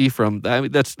Ephraim.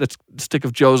 That's the stick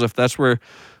of Joseph. That's where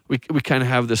we kind of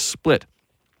have this split.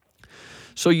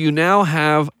 So you now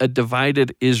have a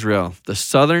divided Israel, the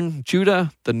southern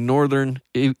Judah, the northern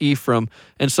Ephraim,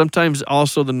 and sometimes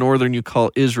also the northern you call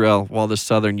Israel, while the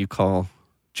southern you call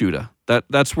Judah.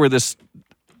 That's where this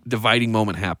dividing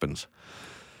moment happens.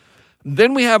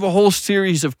 Then we have a whole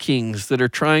series of kings that are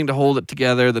trying to hold it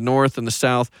together, the north and the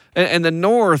south. And the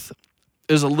north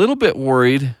is a little bit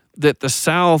worried that the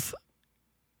south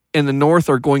and the north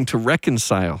are going to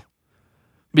reconcile.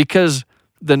 Because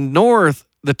the north,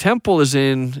 the temple is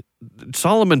in,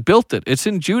 Solomon built it. It's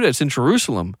in Judah. It's in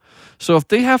Jerusalem. So if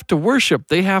they have to worship,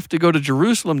 they have to go to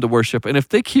Jerusalem to worship. And if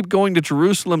they keep going to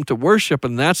Jerusalem to worship,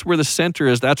 and that's where the center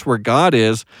is, that's where God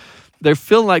is, they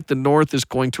feel like the north is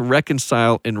going to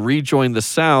reconcile and rejoin the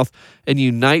south and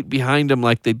unite behind him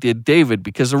like they did David.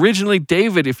 Because originally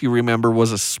David, if you remember,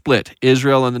 was a split.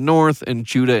 Israel in the north and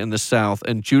Judah in the south.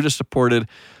 And Judah supported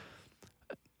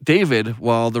David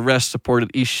while the rest supported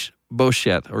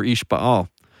Ishbosheth or Ishbaal.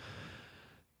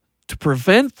 To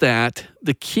prevent that,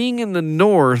 the king in the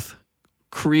north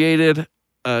created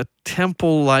a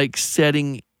temple-like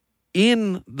setting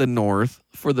in the north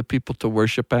for the people to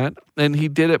worship at, and he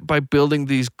did it by building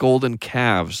these golden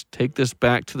calves. Take this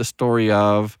back to the story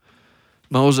of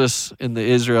Moses in the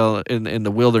Israel in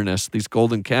the wilderness, these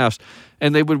golden calves,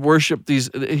 and they would worship these.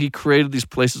 He created these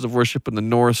places of worship in the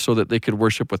north so that they could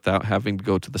worship without having to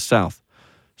go to the south.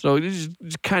 So it's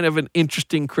kind of an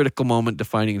interesting critical moment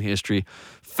defining in history.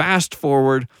 Fast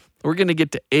forward, we're going to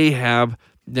get to Ahab.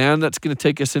 Now that's going to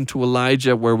take us into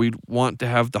Elijah, where we want to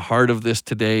have the heart of this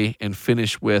today and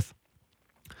finish with.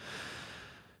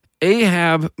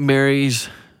 Ahab marries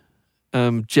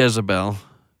Jezebel,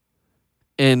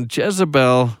 and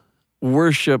Jezebel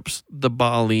worships the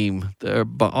Baalim, the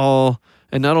Baal,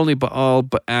 and not only Baal,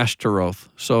 but Ashtaroth.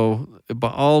 So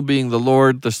Baal being the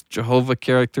Lord, this Jehovah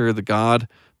character, the God,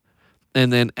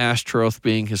 and then Ashtaroth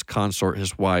being his consort,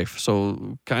 his wife.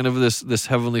 So kind of this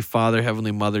heavenly father,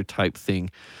 heavenly mother type thing.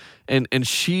 And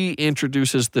she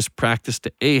introduces this practice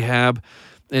to Ahab,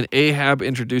 and Ahab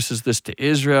introduces this to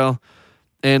Israel.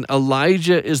 And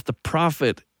Elijah is the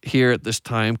prophet here at this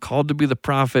time, called to be the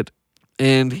prophet.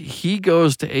 And he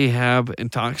goes to Ahab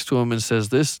and talks to him and says,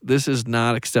 this is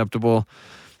not acceptable.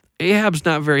 Ahab's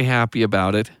not very happy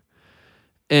about it.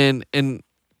 And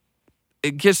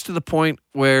it gets to the point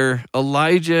where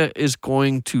Elijah is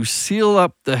going to seal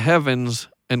up the heavens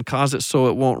and cause it so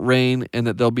it won't rain and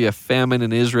that there'll be a famine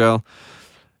in Israel.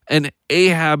 And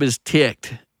Ahab is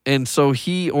ticked. And so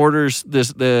he orders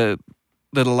that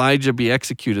Elijah be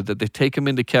executed, that they take him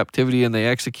into captivity and they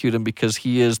execute him because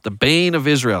he is the bane of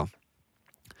Israel.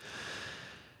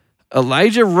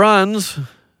 Elijah runs,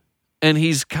 and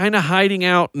he's kind of hiding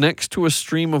out next to a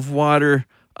stream of water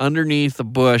underneath a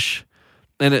bush.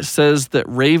 And it says that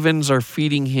ravens are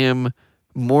feeding him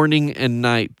morning and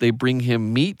night. They bring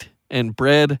him meat and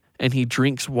bread, and he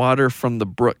drinks water from the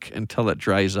brook until it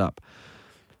dries up.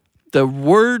 The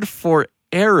word for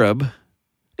Arab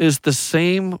is the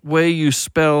same way you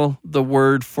spell the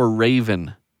word for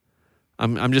raven.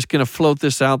 I'm just going to float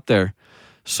this out there.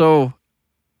 So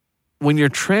when you're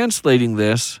translating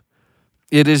this,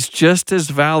 it is just as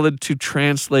valid to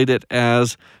translate it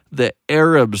as the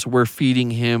Arabs were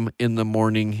feeding him in the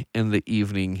morning and the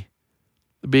evening,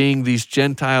 being these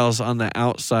Gentiles on the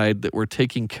outside that were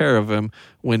taking care of him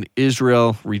when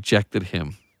Israel rejected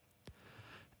him.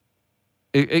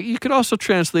 You could also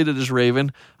translate it as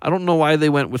raven. I don't know why they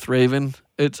went with raven.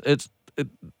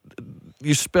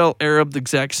 You spell Arab the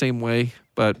exact same way,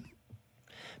 but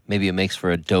maybe it makes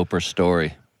for a doper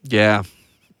story. Yeah.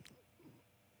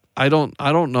 I don't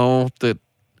know that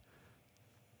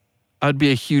I'd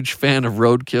be a huge fan of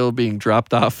roadkill being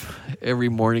dropped off every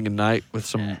morning and night with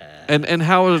some. And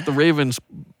how are the ravens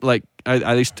like? Are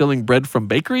they stealing bread from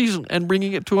bakeries and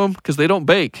bringing it to them because they don't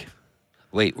bake?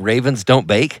 Wait, ravens don't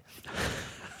bake?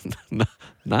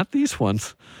 Not these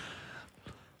ones.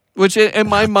 Which in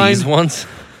my mind, These ones?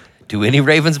 Do any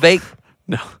ravens bake?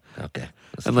 no, Okay.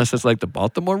 unless it's like the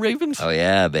Baltimore Ravens. Oh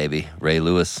yeah, baby, Ray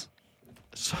Lewis.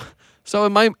 So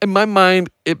in my mind,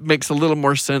 it makes a little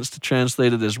more sense to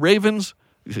translate it as ravens.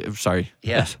 Sorry,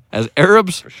 Yeah. as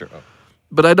Arabs. For sure.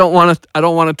 But I don't want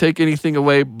to take anything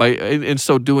away by in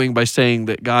so doing by saying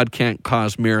that God can't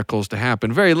cause miracles to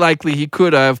happen. Very likely, He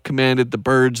could have commanded the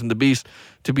birds and the beasts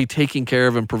to be taking care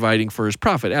of and providing for His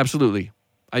prophet. Absolutely.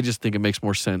 I just think it makes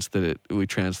more sense that we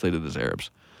translate it as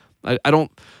Arabs. I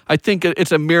think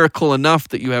it's a miracle enough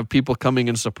that you have people coming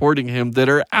and supporting him that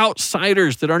are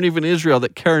outsiders, that aren't even Israel,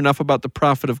 that care enough about the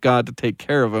prophet of God to take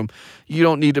care of him. You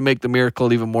don't need to make the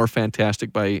miracle even more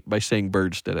fantastic by saying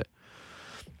birds did it.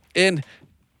 And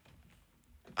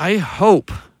I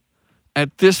hope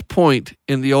at this point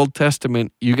in the Old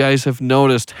Testament, you guys have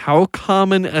noticed how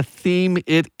common a theme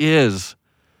it is.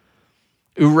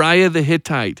 Uriah the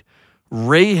Hittite,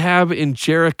 Rahab in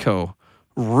Jericho,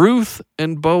 Ruth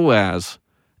and Boaz,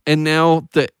 and now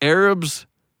the Arabs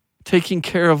taking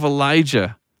care of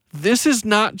Elijah. This is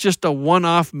not just a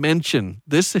one-off mention.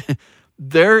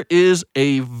 There is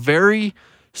a very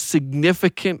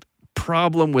significant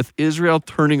problem with Israel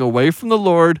turning away from the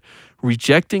Lord,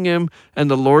 rejecting him,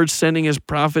 and the Lord sending his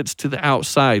prophets to the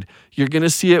outside. You're going to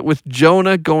see it with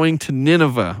Jonah going to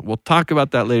Nineveh. We'll talk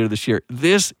about that later this year.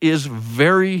 This is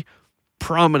very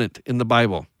prominent in the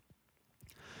Bible.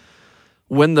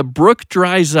 When the brook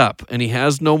dries up and he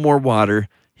has no more water,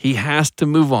 he has to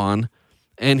move on,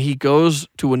 and he goes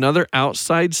to another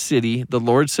outside city. The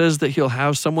Lord says that he'll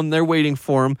have someone there waiting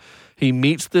for him. He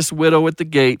meets this widow at the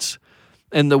gates,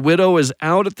 and the widow is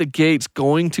out at the gates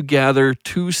going to gather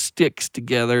 2 sticks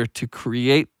together to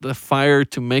create the fire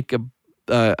to make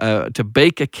to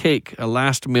bake a cake, a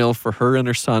last meal for her and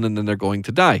her son, and then they're going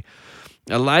to die.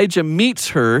 Elijah meets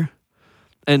her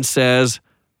and says,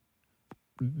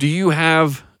 Do you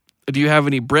have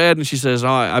any bread? And she says,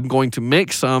 I'm going to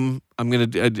make some. I'm going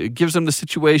to gives him the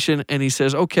situation, and he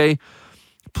says, okay,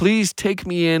 please take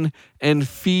me in and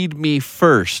feed me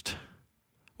first,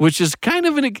 which is kind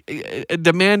of a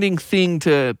demanding thing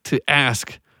to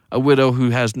ask a widow who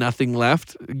has nothing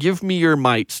left. Give me your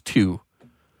mites too.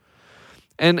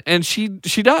 And she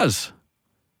does.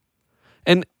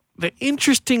 And the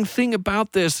interesting thing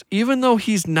about this, even though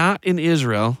he's not in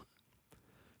Israel,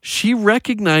 she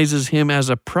recognizes him as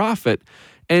a prophet,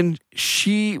 and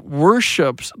she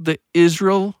worships the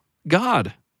Israel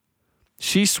God.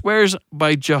 She swears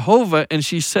by Jehovah, and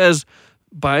she says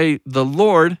by the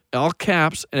Lord, all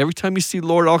caps, and every time you see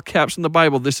Lord, all caps in the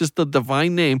Bible, this is the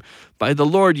divine name, by the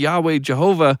Lord, Yahweh,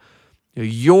 Jehovah,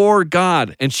 your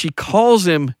God. And she calls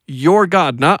him your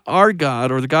God, not our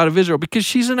God or the God of Israel, because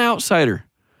she's an outsider.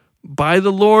 By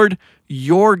the Lord,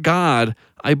 your God,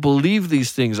 I believe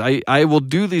these things. I will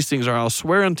do these things, or I'll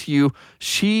swear unto you.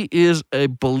 She is a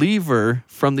believer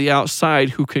from the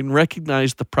outside who can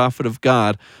recognize the prophet of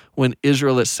God when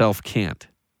Israel itself can't.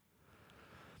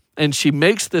 And she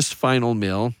makes this final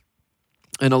meal,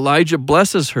 and Elijah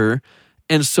blesses her,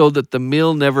 and so that the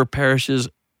meal never perishes.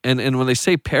 And when they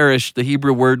say perish, the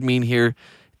Hebrew word mean here,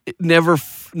 it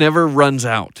never runs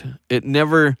out. It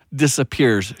never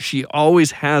disappears. She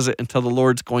always has it until the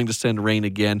Lord's going to send rain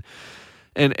again.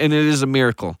 And it is a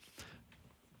miracle.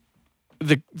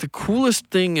 The coolest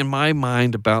thing in my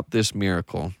mind about this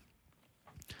miracle,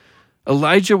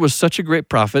 Elijah was such a great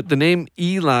prophet. The name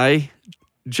Elijah,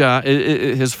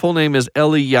 his full name is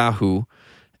Eliyahu.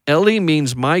 Eli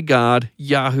means my God.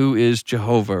 Yahu is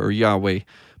Jehovah or Yahweh.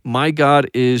 My God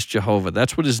is Jehovah.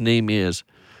 That's what his name is.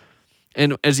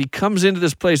 And as he comes into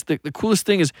this place, the coolest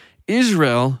thing is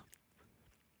Israel,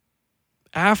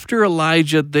 after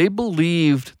Elijah, they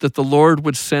believed that the Lord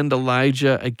would send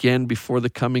Elijah again before the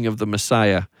coming of the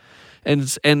Messiah.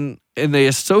 And they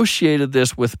associated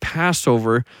this with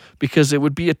Passover because it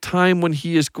would be a time when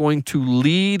he is going to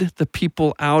lead the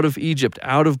people out of Egypt,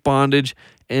 out of bondage,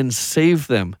 and save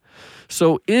them.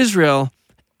 So Israel,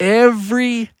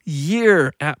 every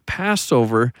year at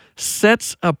Passover,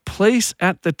 sets a place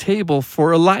at the table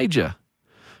for Elijah.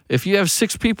 If you have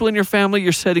 6 people in your family,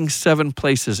 you're setting 7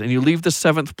 places, and you leave the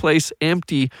 7th place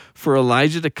empty for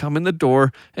Elijah to come in the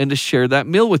door and to share that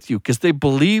meal with you, because they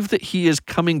believe that he is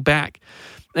coming back.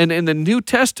 And in the New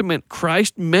Testament,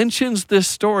 Christ mentions this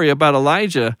story about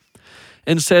Elijah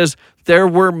and says, there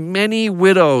were many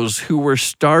widows who were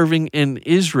starving in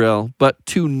Israel, but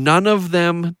to none of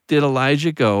them did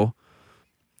Elijah go,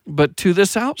 but to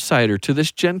this outsider, to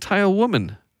this Gentile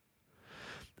woman.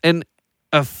 And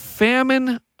a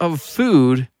famine of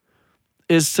food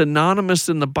is synonymous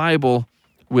in the Bible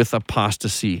with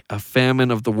apostasy, a famine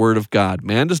of the word of God.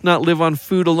 Man does not live on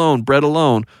food alone, bread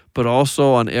alone, but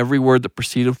also on every word that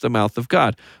proceedeth the mouth of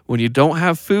God. When you don't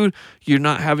have food, you're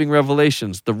not having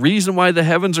revelations. The reason why the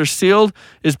heavens are sealed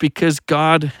is because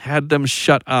God had them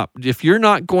shut up. If you're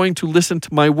not going to listen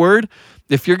to my word,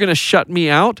 if you're going to shut me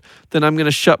out, then I'm going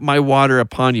to shut my water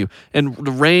upon you. And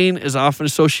the rain is often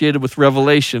associated with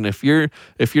revelation. If you're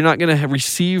not going to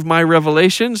receive my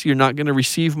revelations, you're not going to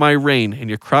receive my rain, and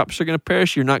your crops are going to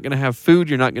perish. You're not going to have food.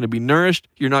 You're not going to be nourished.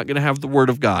 You're not going to have the word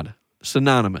of God.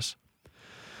 Synonymous.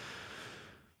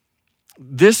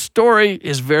 This story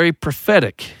is very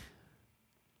prophetic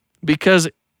because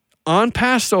on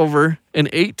Passover in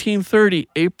 1830,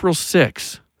 April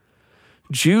 6,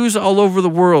 Jews all over the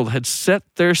world had set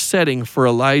their setting for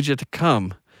Elijah to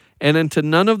come, and into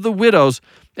none of the widows,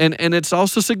 and it's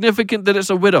also significant that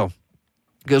it's a widow,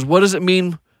 because what does it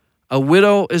mean? A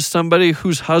widow is somebody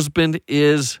whose husband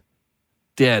is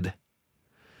dead.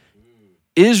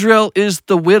 Israel is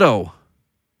the widow.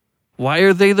 Why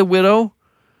are they the widow?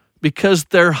 Because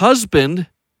their husband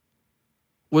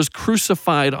was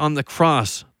crucified on the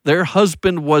cross. Their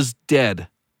husband was dead.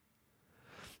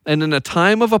 And in a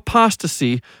time of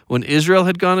apostasy, when Israel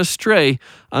had gone astray,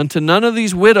 unto none of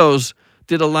these widows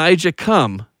did Elijah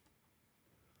come,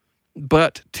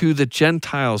 but to the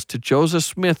Gentiles, to Joseph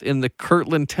Smith in the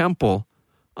Kirtland Temple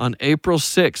on April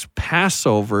 6,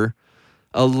 Passover,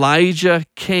 Elijah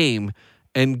came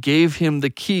and gave him the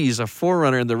keys, a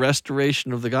forerunner in the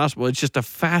restoration of the gospel. It's just a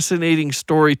fascinating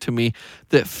story to me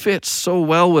that fits so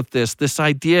well with this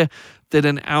idea that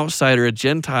an outsider, a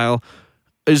Gentile,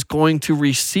 is going to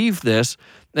receive this.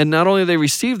 And not only they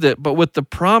received it, but with the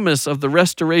promise of the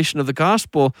restoration of the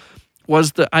gospel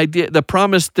was the idea, the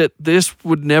promise that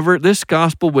this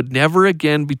gospel would never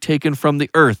again be taken from the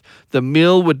earth. The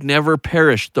meal would never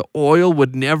perish. The oil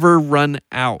would never run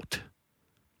out.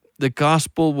 The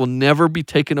gospel will never be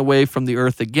taken away from the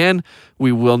earth again.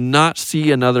 We will not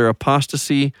see another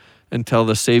apostasy until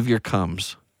the Savior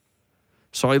comes.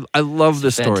 So I love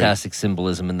this story. Fantastic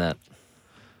symbolism in that.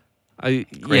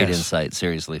 Great insight.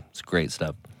 Seriously, it's great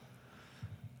stuff.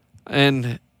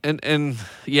 And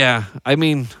yeah, I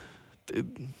mean,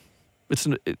 it's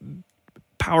a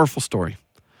powerful story.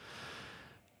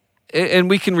 And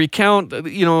we can recount,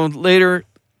 later,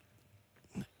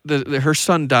 her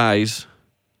son dies.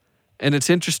 And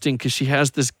it's interesting because she has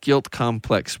this guilt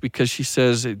complex because she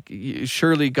says,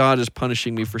 surely God is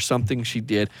punishing me for something she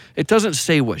did. It doesn't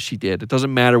say what she did. It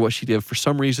doesn't matter what she did. For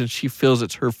some reason, she feels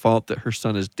it's her fault that her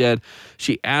son is dead.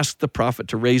 She asked the prophet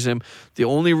to raise him. The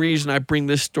only reason I bring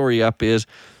this story up is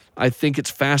I think it's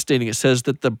fascinating. It says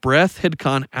that the breath had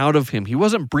gone out of him. He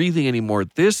wasn't breathing anymore.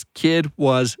 This kid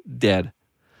was dead.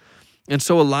 And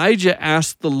so Elijah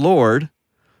asked the Lord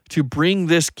to bring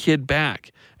this kid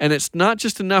back. And it's not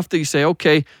just enough that you say,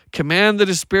 okay, command that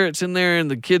his spirit's in there and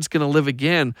the kid's going to live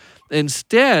again.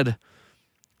 Instead,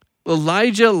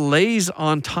 Elijah lays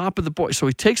on top of the boy. So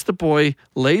he takes the boy,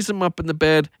 lays him up in the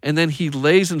bed, and then he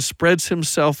lays and spreads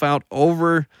himself out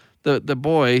over the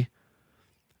boy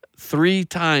 3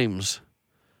 times.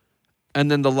 And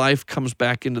then the life comes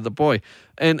back into the boy.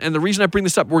 And the reason I bring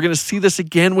this up, we're going to see this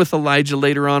again with Elijah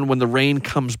later on when the rain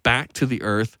comes back to the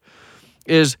earth,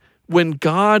 is when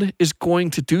God is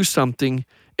going to do something,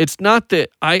 it's not that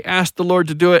I ask the Lord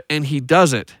to do it and he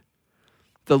does it.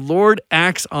 The Lord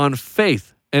acts on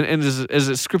faith. And as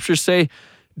the scriptures say,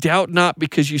 doubt not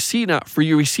because you see not, for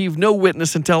you receive no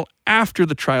witness until after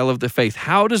the trial of the faith.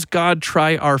 How does God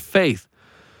try our faith?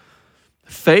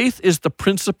 Faith is the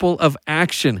principle of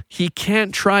action. He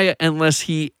can't try it unless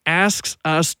he asks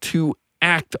us to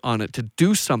act on it, to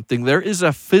do something. There is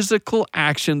a physical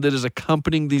action that is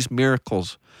accompanying these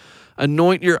miracles.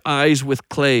 Anoint your eyes with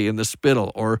clay in the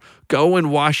spittle, or go and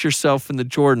wash yourself in the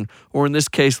Jordan, or in this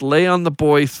case, lay on the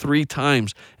boy 3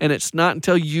 times. And it's not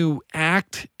until you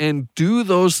act and do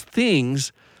those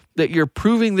things that you're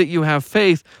proving that you have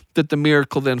faith that the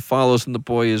miracle then follows and the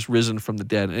boy is risen from the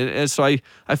dead. And so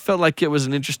I felt like it was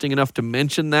interesting enough to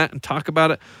mention that and talk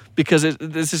about it because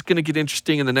this is going to get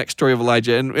interesting in the next story of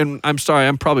Elijah. And I'm sorry,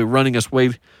 I'm probably running us way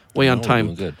on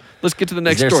time. Good. Let's get to the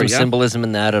next story. story. Is there some symbolism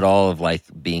in that at all of like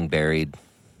being buried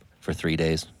for 3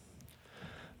 days?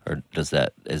 Or is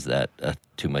that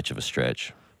too much of a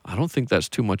stretch? I don't think that's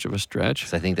too much of a stretch.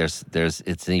 'Cause I think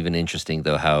it's even interesting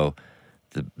though how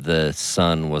the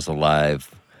son was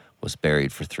alive, was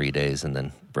buried for 3 days, and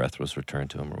then breath was returned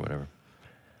to him or whatever.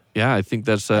 Yeah, I think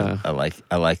that's I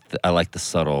like the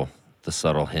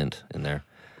subtle hint in there.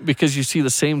 Because you see the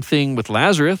same thing with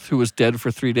Lazarus, who was dead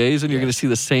for 3 days, and you're Yes. going to see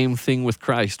the same thing with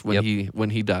Christ when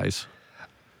Yep. he dies.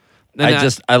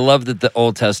 And I love that the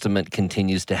Old Testament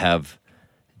continues to have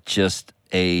just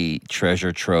a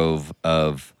treasure trove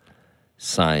of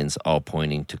signs all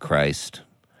pointing to Christ.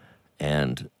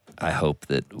 And I hope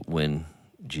that when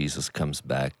Jesus comes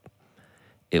back,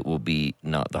 it will be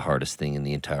not the hardest thing in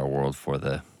the entire world for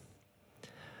the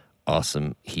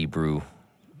awesome Hebrew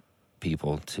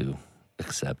people to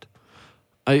accept.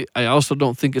 I also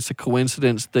don't think it's a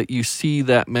coincidence that you see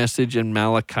that message in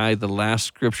Malachi, the last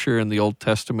scripture in the Old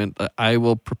Testament, that I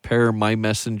will prepare my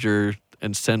messenger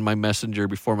and send my messenger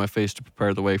before my face to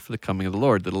prepare the way for the coming of the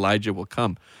Lord, that Elijah will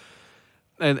come.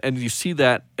 And you see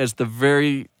that as the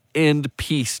very end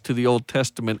piece to the Old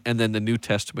Testament, and then the New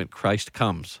Testament, Christ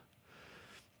comes.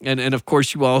 And of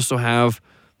course, you also have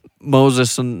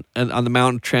Moses and on the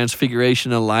Mount of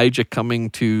Transfiguration, Elijah coming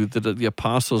to the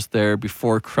apostles there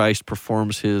before Christ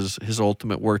performs his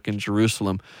ultimate work in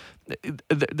Jerusalem.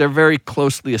 They're very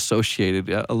closely associated.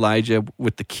 Elijah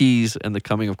with the keys and the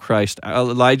coming of Christ.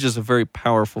 Elijah is a very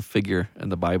powerful figure in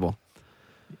the Bible.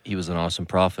 He was an awesome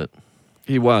prophet.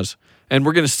 He was. And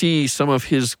we're going to see some of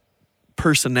his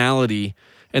personality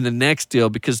in the next deal,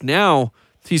 because now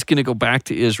he's going to go back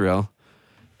to Israel.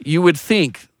 You would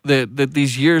think that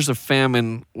these years of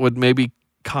famine would maybe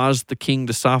cause the king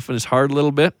to soften his heart a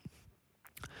little bit.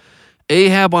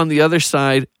 Ahab, on the other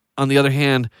side, on the other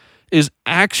hand, is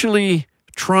actually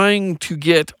trying to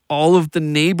get all of the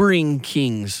neighboring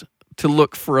kings to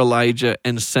look for Elijah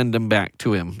and send him back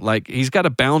to him. Like, he's got a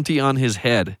bounty on his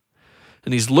head,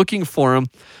 and he's looking for him.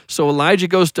 So Elijah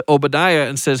goes to Obadiah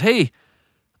and says, hey,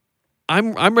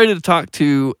 I'm ready to talk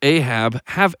to Ahab.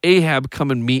 Have Ahab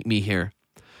come and meet me here.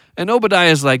 And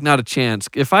Obadiah's like, not a chance.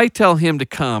 If I tell him to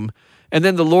come, and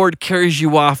then the Lord carries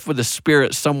you off with a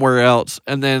spirit somewhere else,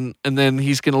 and then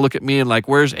he's going to look at me and like,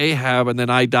 where's Ahab? And then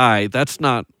I die. That's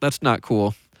not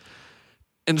cool.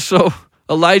 And so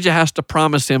Elijah has to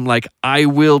promise him, like, I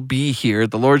will be here.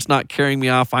 The Lord's not carrying me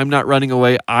off. I'm not running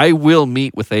away. I will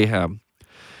meet with Ahab.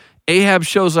 Ahab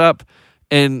shows up,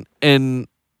 and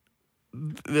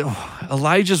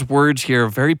Elijah's words here are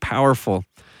very powerful.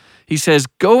 He says,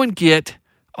 go and get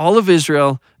all of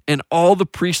Israel and all the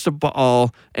priests of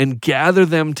Baal and gather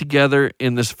them together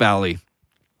in this valley.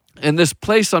 And this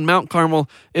place on Mount Carmel,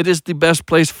 it is the best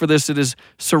place for this. It is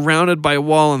surrounded by a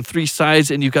wall on 3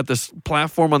 sides, and you've got this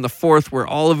platform on the 4th where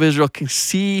all of Israel can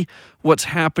see what's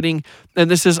happening. And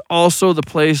this is also the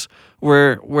place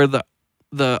where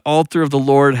the altar of the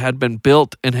Lord had been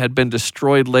built and had been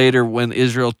destroyed later when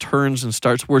Israel turns and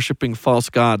starts worshiping false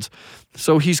gods.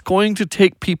 So he's going to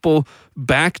take people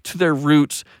back to their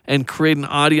roots and create an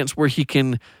audience where he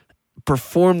can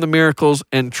perform the miracles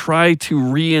and try to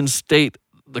reinstate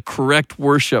the correct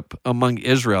worship among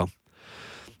Israel.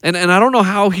 And I don't know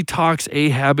how he talks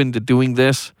Ahab into doing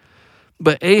this,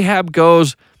 but Ahab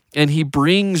goes and he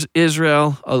brings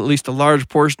Israel, at least a large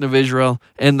portion of Israel,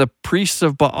 and the priests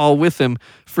of Baal with him.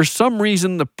 For some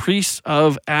reason, the priests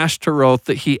of Ashtaroth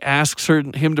that he asks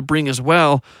him to bring as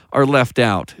well are left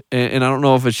out. And I don't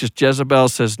know if it's just Jezebel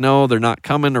says, no, they're not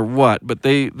coming or what, but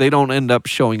they don't end up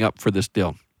showing up for this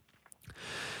deal.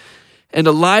 And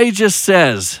Elijah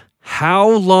says, how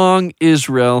long,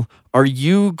 Israel, are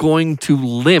you going to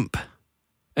limp?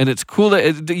 And it's cool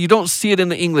that you don't see it in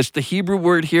the English. The Hebrew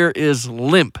word here is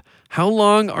limp. How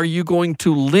long are you going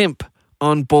to limp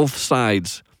on both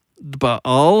sides,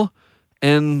 Baal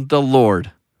and the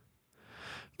Lord?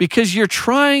 Because you're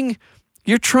trying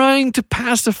to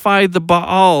pacify the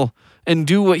Baal and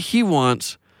do what he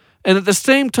wants. And at the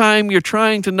same time, you're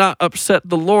trying to not upset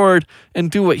the Lord and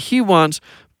do what he wants.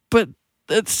 But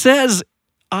it says,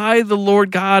 I, the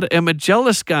Lord God, am a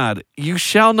jealous God. You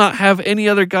shall not have any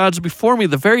other gods before me.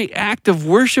 The very act of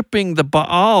worshiping the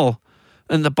Baal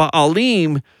and the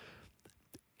Baalim,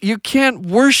 you can't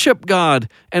worship God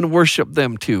and worship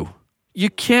them too. You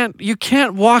can't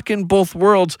walk in both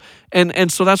worlds.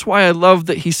 And so that's why I love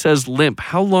that he says limp.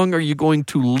 How long are you going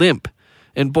to limp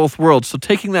in both worlds? So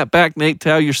taking that back, Nate, to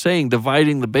how you're saying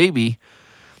dividing the baby,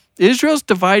 Israel's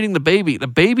dividing the baby. The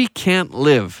baby can't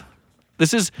live.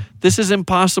 This is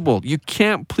impossible. You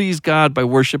can't please God by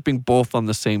worshiping both on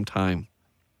the same time.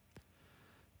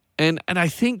 And I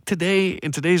think today,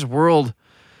 in today's world,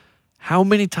 how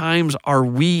many times are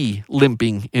we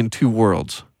limping in two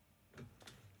worlds?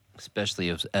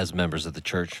 Especially as members of the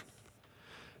church.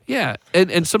 Yeah, and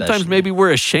sometimes Especially. maybe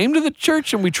we're ashamed of the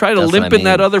church and we try to That's limp what I in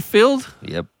that mean. other field.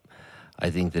 Yep.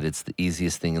 I think that it's the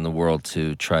easiest thing in the world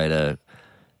to try to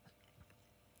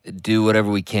do whatever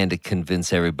we can to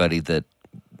convince everybody that,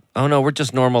 oh no, we're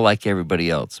just normal like everybody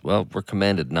else. Well, we're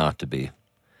commanded not to be.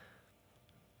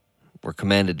 We're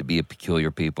commanded to be a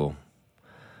peculiar people.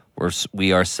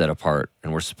 We are set apart,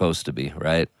 and we're supposed to be,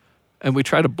 right? And we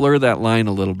try to blur that line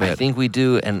a little bit. I think we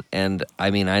do, and I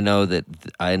mean, I know that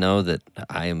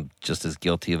I am just as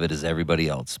guilty of it as everybody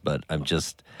else, but I'm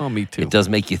just. Oh, me too. It does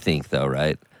make you think, though,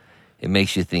 right? It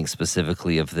makes you think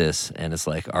specifically of this, and it's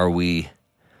like, are we?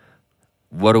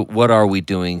 What are we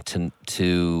doing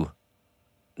to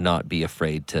not be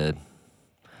afraid to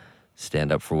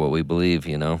stand up for what we believe?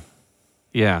 You know?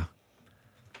 Yeah.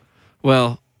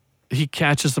 Well, he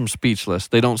catches them speechless.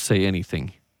 They don't say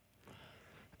anything.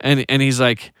 And he's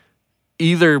like,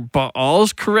 either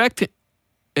Baal's correct,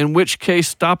 in which case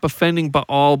stop offending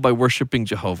Baal by worshiping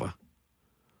Jehovah.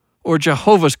 Or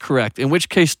Jehovah's correct, in which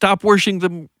case stop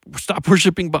worshiping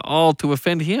Baal to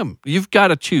offend him. You've got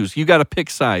to choose. You got to pick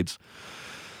sides.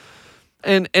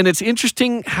 And it's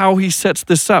interesting how he sets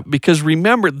this up, because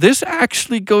remember, this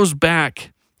actually goes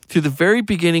back to the very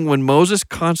beginning when Moses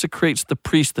consecrates the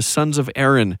priests, the sons of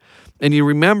Aaron. And you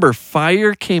remember,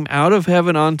 fire came out of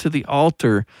heaven onto the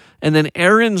altar, and then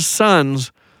Aaron's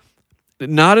sons,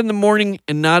 not in the morning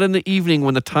and not in the evening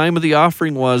when the time of the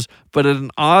offering was, but at an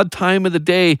odd time of the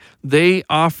day, they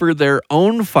offer their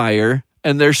own fire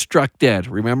and they're struck dead.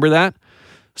 Remember that?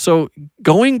 So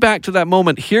going back to that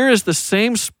moment, here is the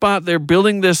same spot they're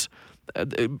building this.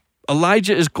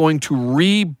 Elijah is going to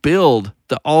rebuild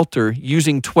the altar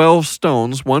using 12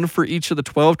 stones, one for each of the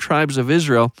 12 tribes of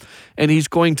Israel, and he's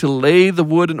going to lay the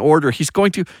wood in order. He's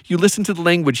going to, you listen to the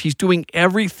language, he's doing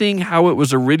everything how it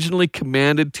was originally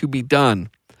commanded to be done.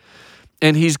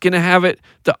 And he's going to have it,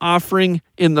 the offering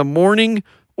in the morning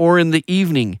or in the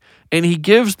evening. And he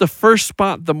gives the first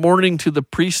spot, the morning, to the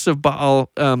priests of Baal,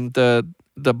 the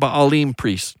Baalim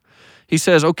priests. He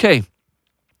says, okay,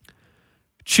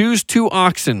 choose 2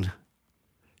 oxen,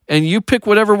 and you pick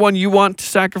whatever one you want to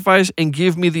sacrifice and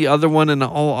give me the other one, and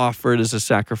I'll offer it as a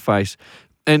sacrifice.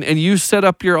 And you set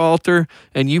up your altar,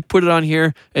 and you put it on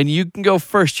here, and you can go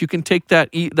first. You can take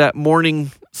that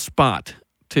morning spot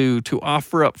to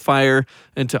offer up fire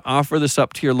and to offer this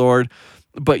up to your Lord,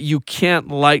 but you can't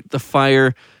light the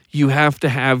fire. You have to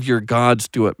have your gods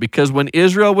do it, because when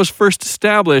Israel was first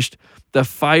established, the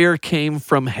fire came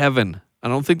from heaven. I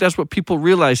don't think that's what people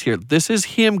realize here. This is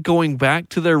him going back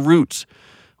to their roots.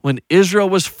 When Israel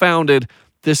was founded,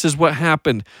 this is what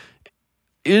happened.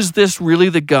 Is this really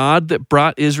the God that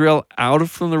brought Israel out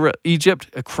from Egypt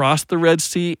across the Red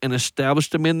Sea and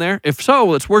established them in there? If so,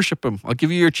 let's worship him. I'll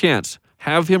give you your chance.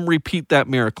 Have him repeat that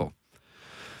miracle.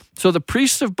 So the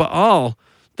priests of Baal,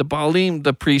 the Baalim,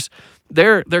 the priests,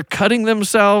 they're cutting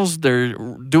themselves, they're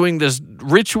doing this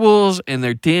rituals, and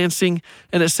they're dancing.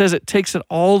 And it says it takes it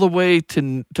all the way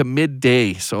to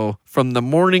midday. So from the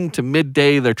morning to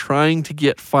midday, they're trying to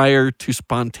get fire to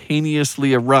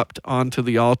spontaneously erupt onto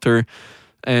the altar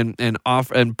and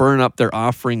burn up their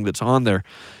offering that's on there.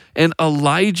 And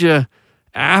Elijah,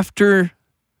 after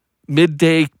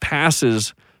midday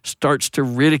passes, starts to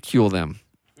ridicule them.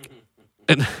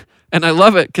 And I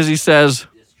love it because he says,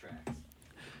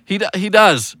 He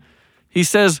does. He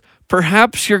says,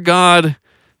 perhaps your God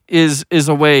is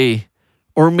away,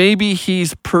 or maybe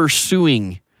he's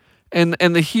pursuing. And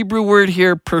the Hebrew word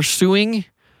here, pursuing,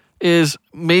 is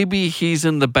maybe he's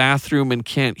in the bathroom and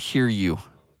can't hear you.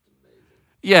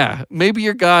 Yeah, maybe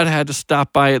your God had to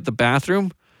stop by at the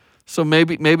bathroom, so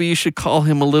maybe you should call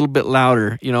him a little bit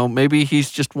louder. You know, maybe he's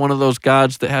just one of those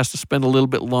gods that has to spend a little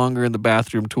bit longer in the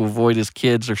bathroom to avoid his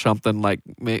kids or something. Like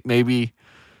maybe,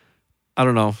 I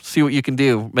don't know, see what you can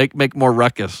do. Make more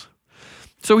ruckus.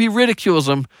 So he ridicules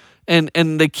them, and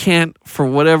they can't, for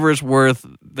whatever it's worth.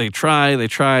 They try,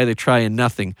 and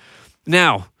nothing.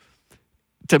 Now,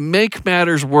 to make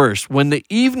matters worse, when the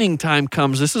evening time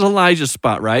comes, this is Elijah's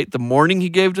spot, right? The morning he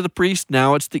gave to the priest,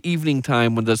 now it's the evening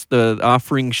time when the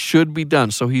offering should be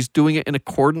done. So he's doing it in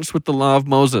accordance with the law of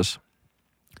Moses.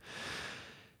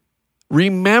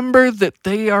 Remember that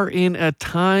they are in a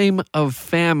time of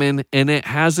famine, and it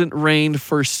hasn't rained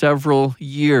for several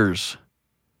years.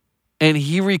 And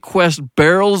he requests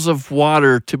barrels of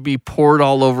water to be poured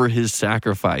all over his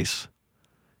sacrifice.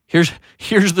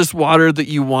 Here's this water that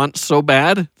you want so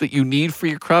bad, that you need for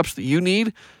your crops that you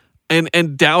need, and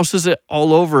douses it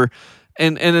all over.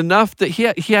 And enough that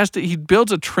he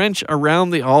builds a trench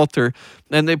around the altar,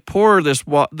 and they pour this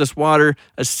water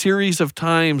a series of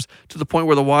times to the point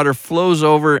where the water flows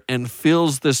over and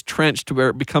fills this trench to where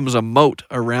it becomes a moat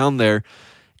around there.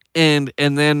 And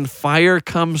then fire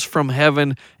comes from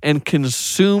heaven and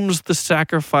consumes the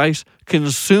sacrifice,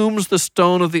 consumes the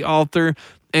stone of the altar,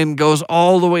 and goes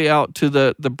all the way out to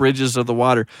the bridges of the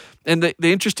water. And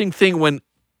the interesting thing,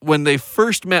 when they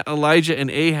first met Elijah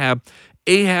and Ahab,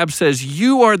 Ahab says,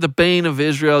 you are the bane of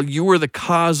Israel. You are the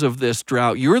cause of this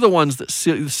drought. You're the ones that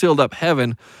sealed up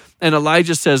heaven. And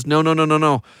Elijah says, no, no, no, no,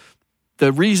 no.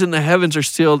 The reason the heavens are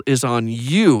sealed is on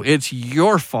you. It's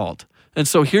your fault. And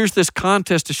so here's this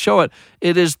contest to show it.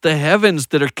 It is the heavens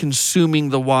that are consuming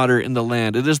the water in the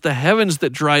land. It is the heavens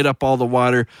that dried up all the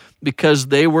water because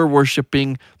they were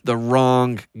worshiping the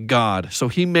wrong God. So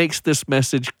he makes this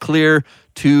message clear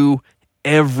to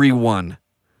everyone.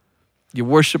 You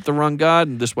worship the wrong God,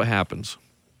 and this is what happens.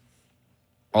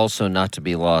 Also, not to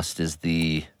be lost is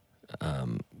the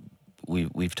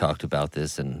we've talked about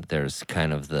this, and there's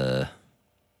kind of the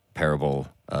parable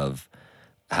of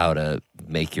how to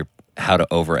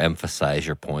overemphasize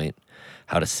your point,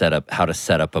 how to set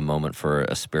up a moment for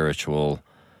a spiritual,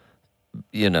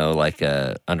 like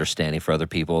a understanding for other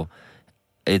people.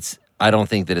 I don't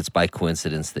think that it's by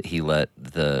coincidence that he let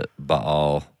the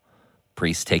Baal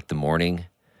priest take the morning,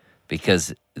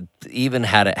 because even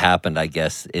had it happened, I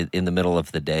guess, in the middle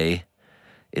of the day,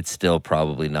 it's still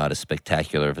probably not as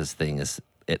spectacular of a thing as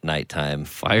at nighttime.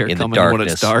 Fire in coming the darkness. when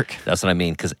it's dark. That's what I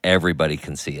mean, because everybody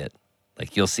can see it.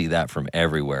 Like, you'll see that from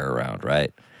everywhere around,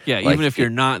 right? Yeah, like, even if you're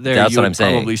not there, that's you what would I'm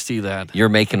saying. probably see that. You're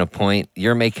making a point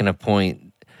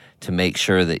to make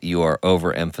sure that you are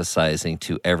overemphasizing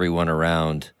to everyone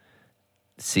around,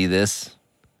 see this?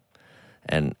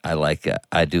 And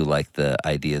I do like the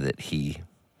idea that he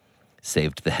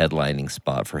saved the headlining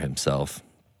spot for himself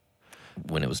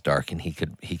when it was dark, and he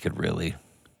could really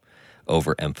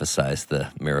overemphasize the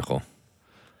miracle.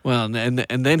 Well, and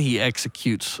then he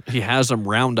executes. He has them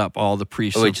round up all the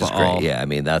priests Which of is Baal. great. Yeah, I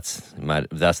mean that's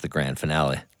the grand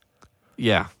finale.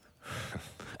 Yeah,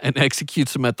 and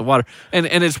executes them at the water. And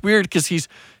it's weird because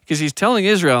he's telling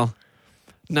Israel,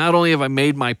 not only have I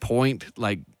made my point,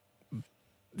 like,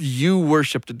 you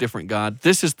worshipped a different God.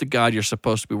 This is the God you're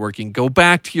supposed to be working. Go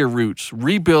back to your roots.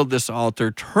 Rebuild this altar.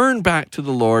 Turn back to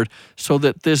the Lord so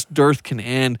that this dearth can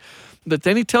end. But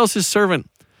then he tells his servant,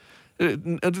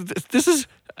 this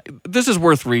is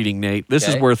worth reading, Nate. This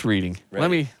is worth reading. Ready.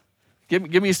 Let me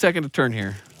give me a second to turn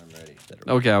here. I'm ready.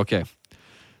 Okay.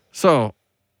 So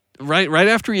right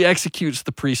after he executes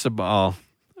the priests of Baal,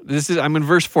 I'm in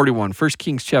verse 41, 1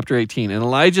 Kings chapter 18. And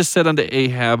Elijah said unto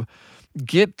Ahab,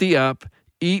 get thee up,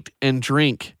 eat and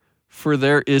drink, for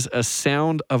there is a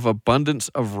sound of abundance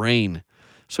of rain.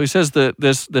 So he says that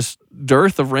this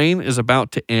dearth of rain is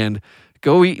about to end.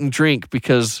 Go eat and drink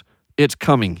because it's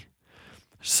coming.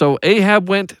 So Ahab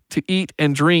went to eat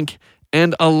and drink,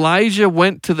 and Elijah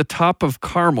went to the top of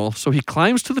Carmel. So he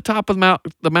climbs to the top of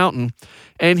the mountain,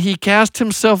 and he cast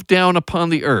himself down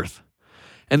upon the earth.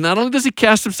 And not only does he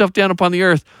cast himself down upon the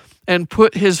earth and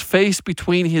put his face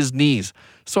between his knees.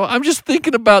 So I'm just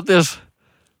thinking about this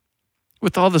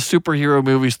with all the superhero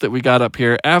movies that we got up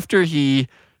here. After he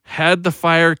had the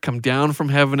fire come down from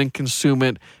heaven and consume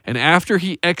it, and after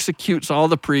he executes all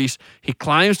the priests, he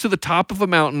climbs to the top of a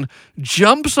mountain,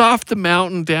 jumps off the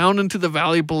mountain down into the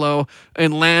valley below,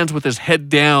 and lands with his head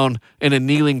down in a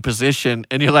kneeling position.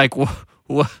 And you're like, what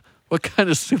kind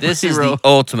of superhero? This is the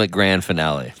ultimate grand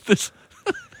finale.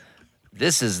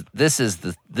 This is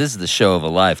the show of a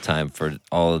lifetime for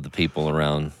all of the people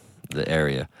around the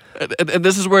area. And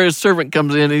this is where his servant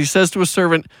comes in, and he says to his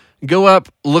servant, go up,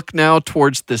 look now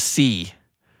towards the sea.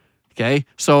 Okay?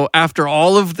 So after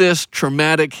all of this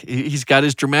dramatic, he's got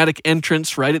his dramatic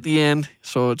entrance right at the end,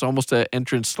 so it's almost an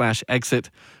entrance/exit.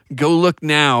 Go look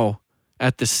now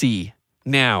at the sea.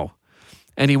 Now.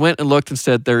 And he went and looked and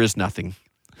said, there is nothing.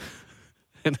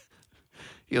 And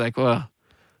you're like, well,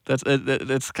 that's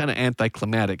kind of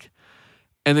anticlimactic.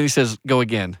 And then he says, go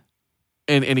again.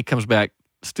 And he comes back,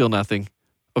 still nothing.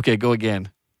 Okay, go again.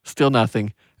 Still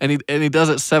nothing. And he does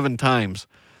it 7 times.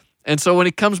 And so when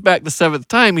he comes back the 7th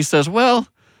time, he says, well,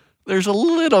 there's a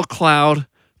little cloud.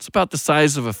 It's about the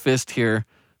size of a fist here.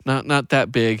 Not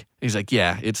that big. And he's like,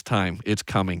 yeah, it's time. It's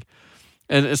coming.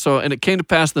 And it came to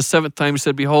pass the 7th time, he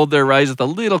said, behold, there riseth a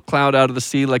little cloud out of the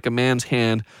sea like a man's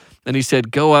hand. And he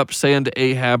said, go up, say unto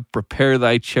Ahab, prepare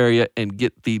thy chariot and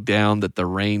get thee down, that the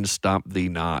rain stop thee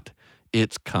not.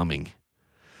 It's coming.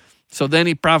 So then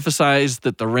he prophesies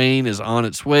that the rain is on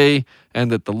its way and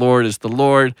that the Lord is the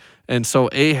Lord. And so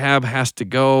Ahab has to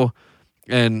go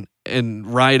and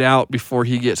ride out before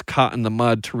he gets caught in the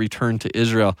mud to return to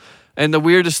Israel. And the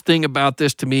weirdest thing about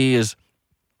this to me is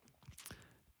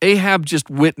Ahab just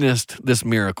witnessed this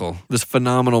miracle, this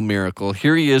phenomenal miracle.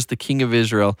 Here he is, the king of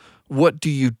Israel. What do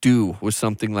you do with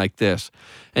something like this?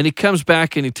 And he comes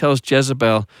back and he tells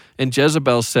Jezebel, and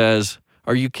Jezebel says,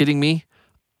 are you kidding me?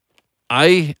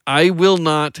 I will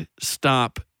not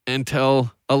stop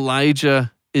until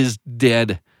Elijah is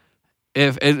dead.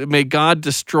 May God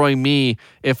destroy me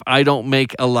if I don't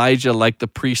make Elijah like the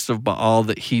priests of Baal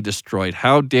that he destroyed.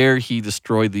 How dare he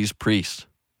destroy these priests?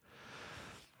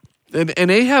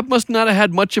 And Ahab must not have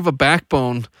had much of a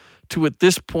backbone to, at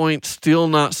this point, still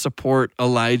not support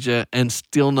Elijah and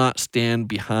still not stand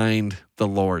behind the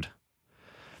Lord.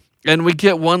 And we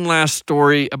get one last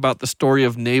story about the story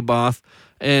of Naboth,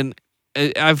 and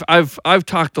I've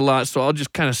talked a lot, so I'll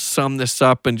just kind of sum this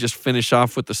up and just finish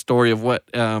off with the story of what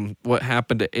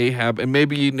happened to Ahab. And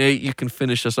maybe you, Nate, you can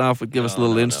finish us off with give us a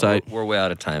little insight. We're way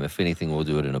out of time. If anything, we'll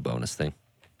do it in a bonus thing.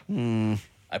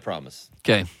 I promise.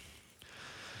 Okay.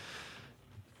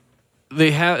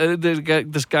 They have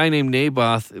this guy named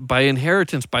Naboth, by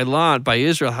inheritance, by lot, by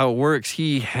Israel, how it works.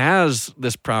 He has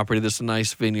this property, this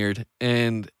nice vineyard,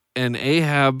 and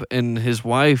Ahab and his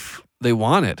wife, they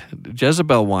want it.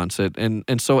 Jezebel wants it.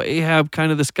 And so Ahab,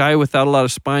 kind of this guy without a lot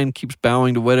of spine, keeps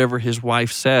bowing to whatever his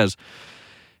wife says.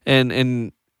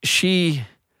 And she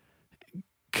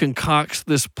concocts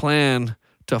this plan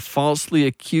to falsely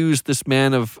accuse this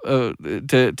man of,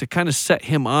 to kind of set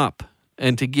him up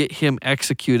and to get him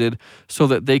executed so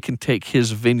that they can take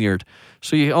his vineyard.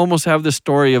 So you almost have this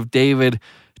story of David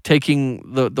taking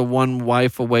the one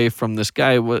wife away from this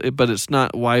guy, but it's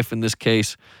not wife in this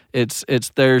case. It's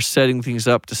they're setting things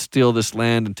up to steal this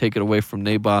land and take it away from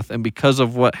Naboth. And because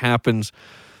of what happens,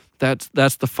 that's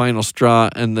the final straw,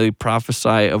 and they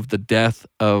prophesy of the death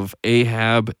of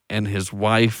Ahab and his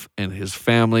wife and his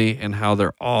family and how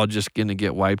they're all just going to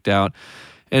get wiped out.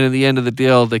 And in the end of the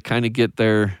deal, they kind of get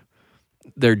their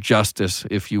justice,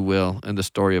 if you will, in the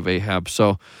story of Ahab.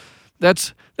 So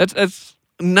that's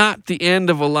not the end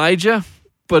of Elijah,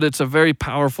 but it's a very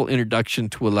powerful introduction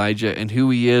to Elijah and who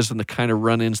he is and the kind of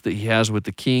run-ins that he has with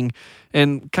the king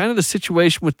and kind of the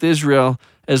situation with Israel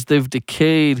as they've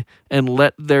decayed and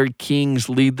let their kings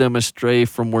lead them astray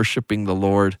from worshiping the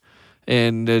Lord.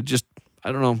 And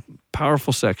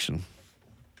powerful section.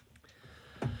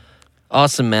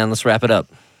 Awesome, man. Let's wrap it up.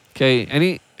 Okay, are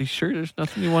you sure there's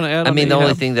nothing you want to add? I mean, the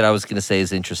only thing that I was going to say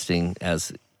is interesting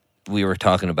as we were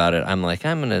talking about it. I'm like,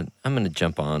 I'm gonna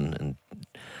jump on and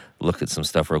look at some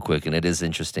stuff real quick, and it is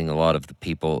interesting. A lot of the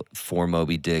people for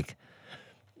Moby Dick,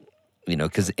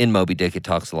 because in Moby Dick it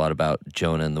talks a lot about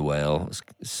Jonah and the whale,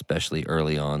 especially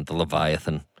early on, the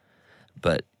Leviathan.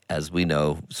 But as we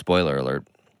know, spoiler alert,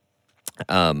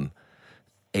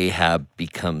 Ahab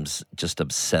becomes just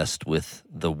obsessed with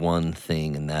the one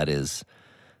thing, and that is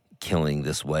killing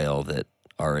this whale that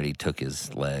already took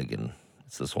his leg, and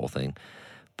it's this whole thing.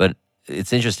 But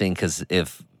it's interesting because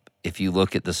if you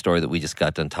look at the story that we just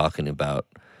got done talking about,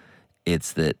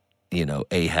 it's that,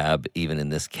 Ahab, even in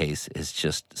this case, is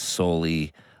just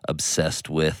solely obsessed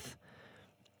with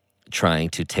trying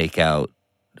to take out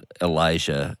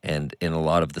Elijah. And in a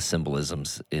lot of the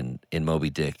symbolisms in Moby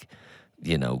Dick,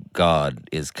 God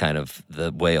is kind of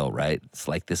the whale, right? It's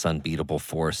like this unbeatable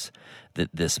force that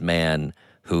this man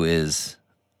who is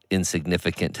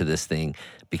insignificant to this thing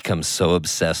becomes so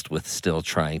obsessed with still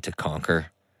trying to conquer.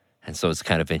 And so it's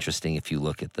kind of interesting if you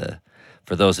look at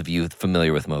for those of you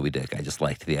familiar with Moby Dick, I just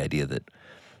liked the idea that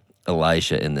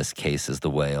Elijah in this case is the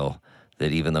whale,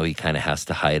 that even though he kind of has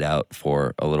to hide out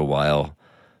for a little while,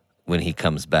 when he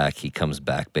comes back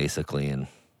basically and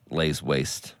lays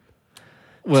waste.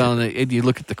 Well, and you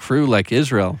look at the crew like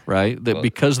Israel, right? That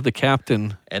because of the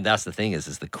captain, and that's the thing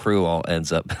is the crew all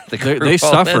ends up they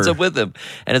suffer. Ends up with him,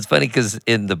 and it's funny because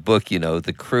in the book,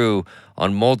 the crew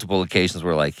on multiple occasions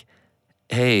were like,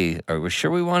 "Hey, are we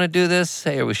sure we want to do this?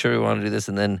 Hey, are we sure we want to do this?"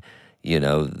 And then,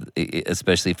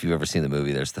 especially if you've ever seen the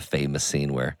movie, there's the famous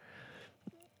scene where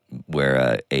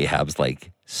Ahab's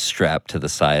like strapped to the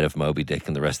side of Moby Dick,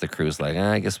 and the rest of the crew's like,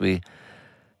 I guess we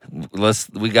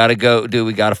gotta go, dude.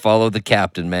 We gotta follow the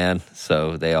captain, man.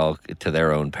 So they all to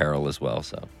their own peril as well.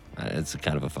 So it's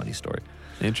kind of a funny story.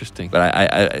 Interesting. But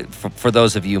I for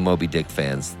those of you Moby Dick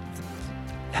fans,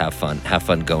 have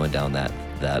fun going down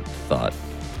that thought,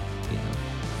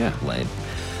 lane.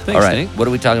 Thanks, all right, Nate. What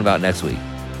are we talking about next week?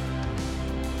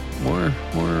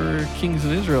 More kings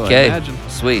in Israel. Okay, I imagine.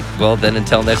 Sweet. Well, then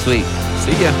until next week.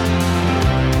 See ya.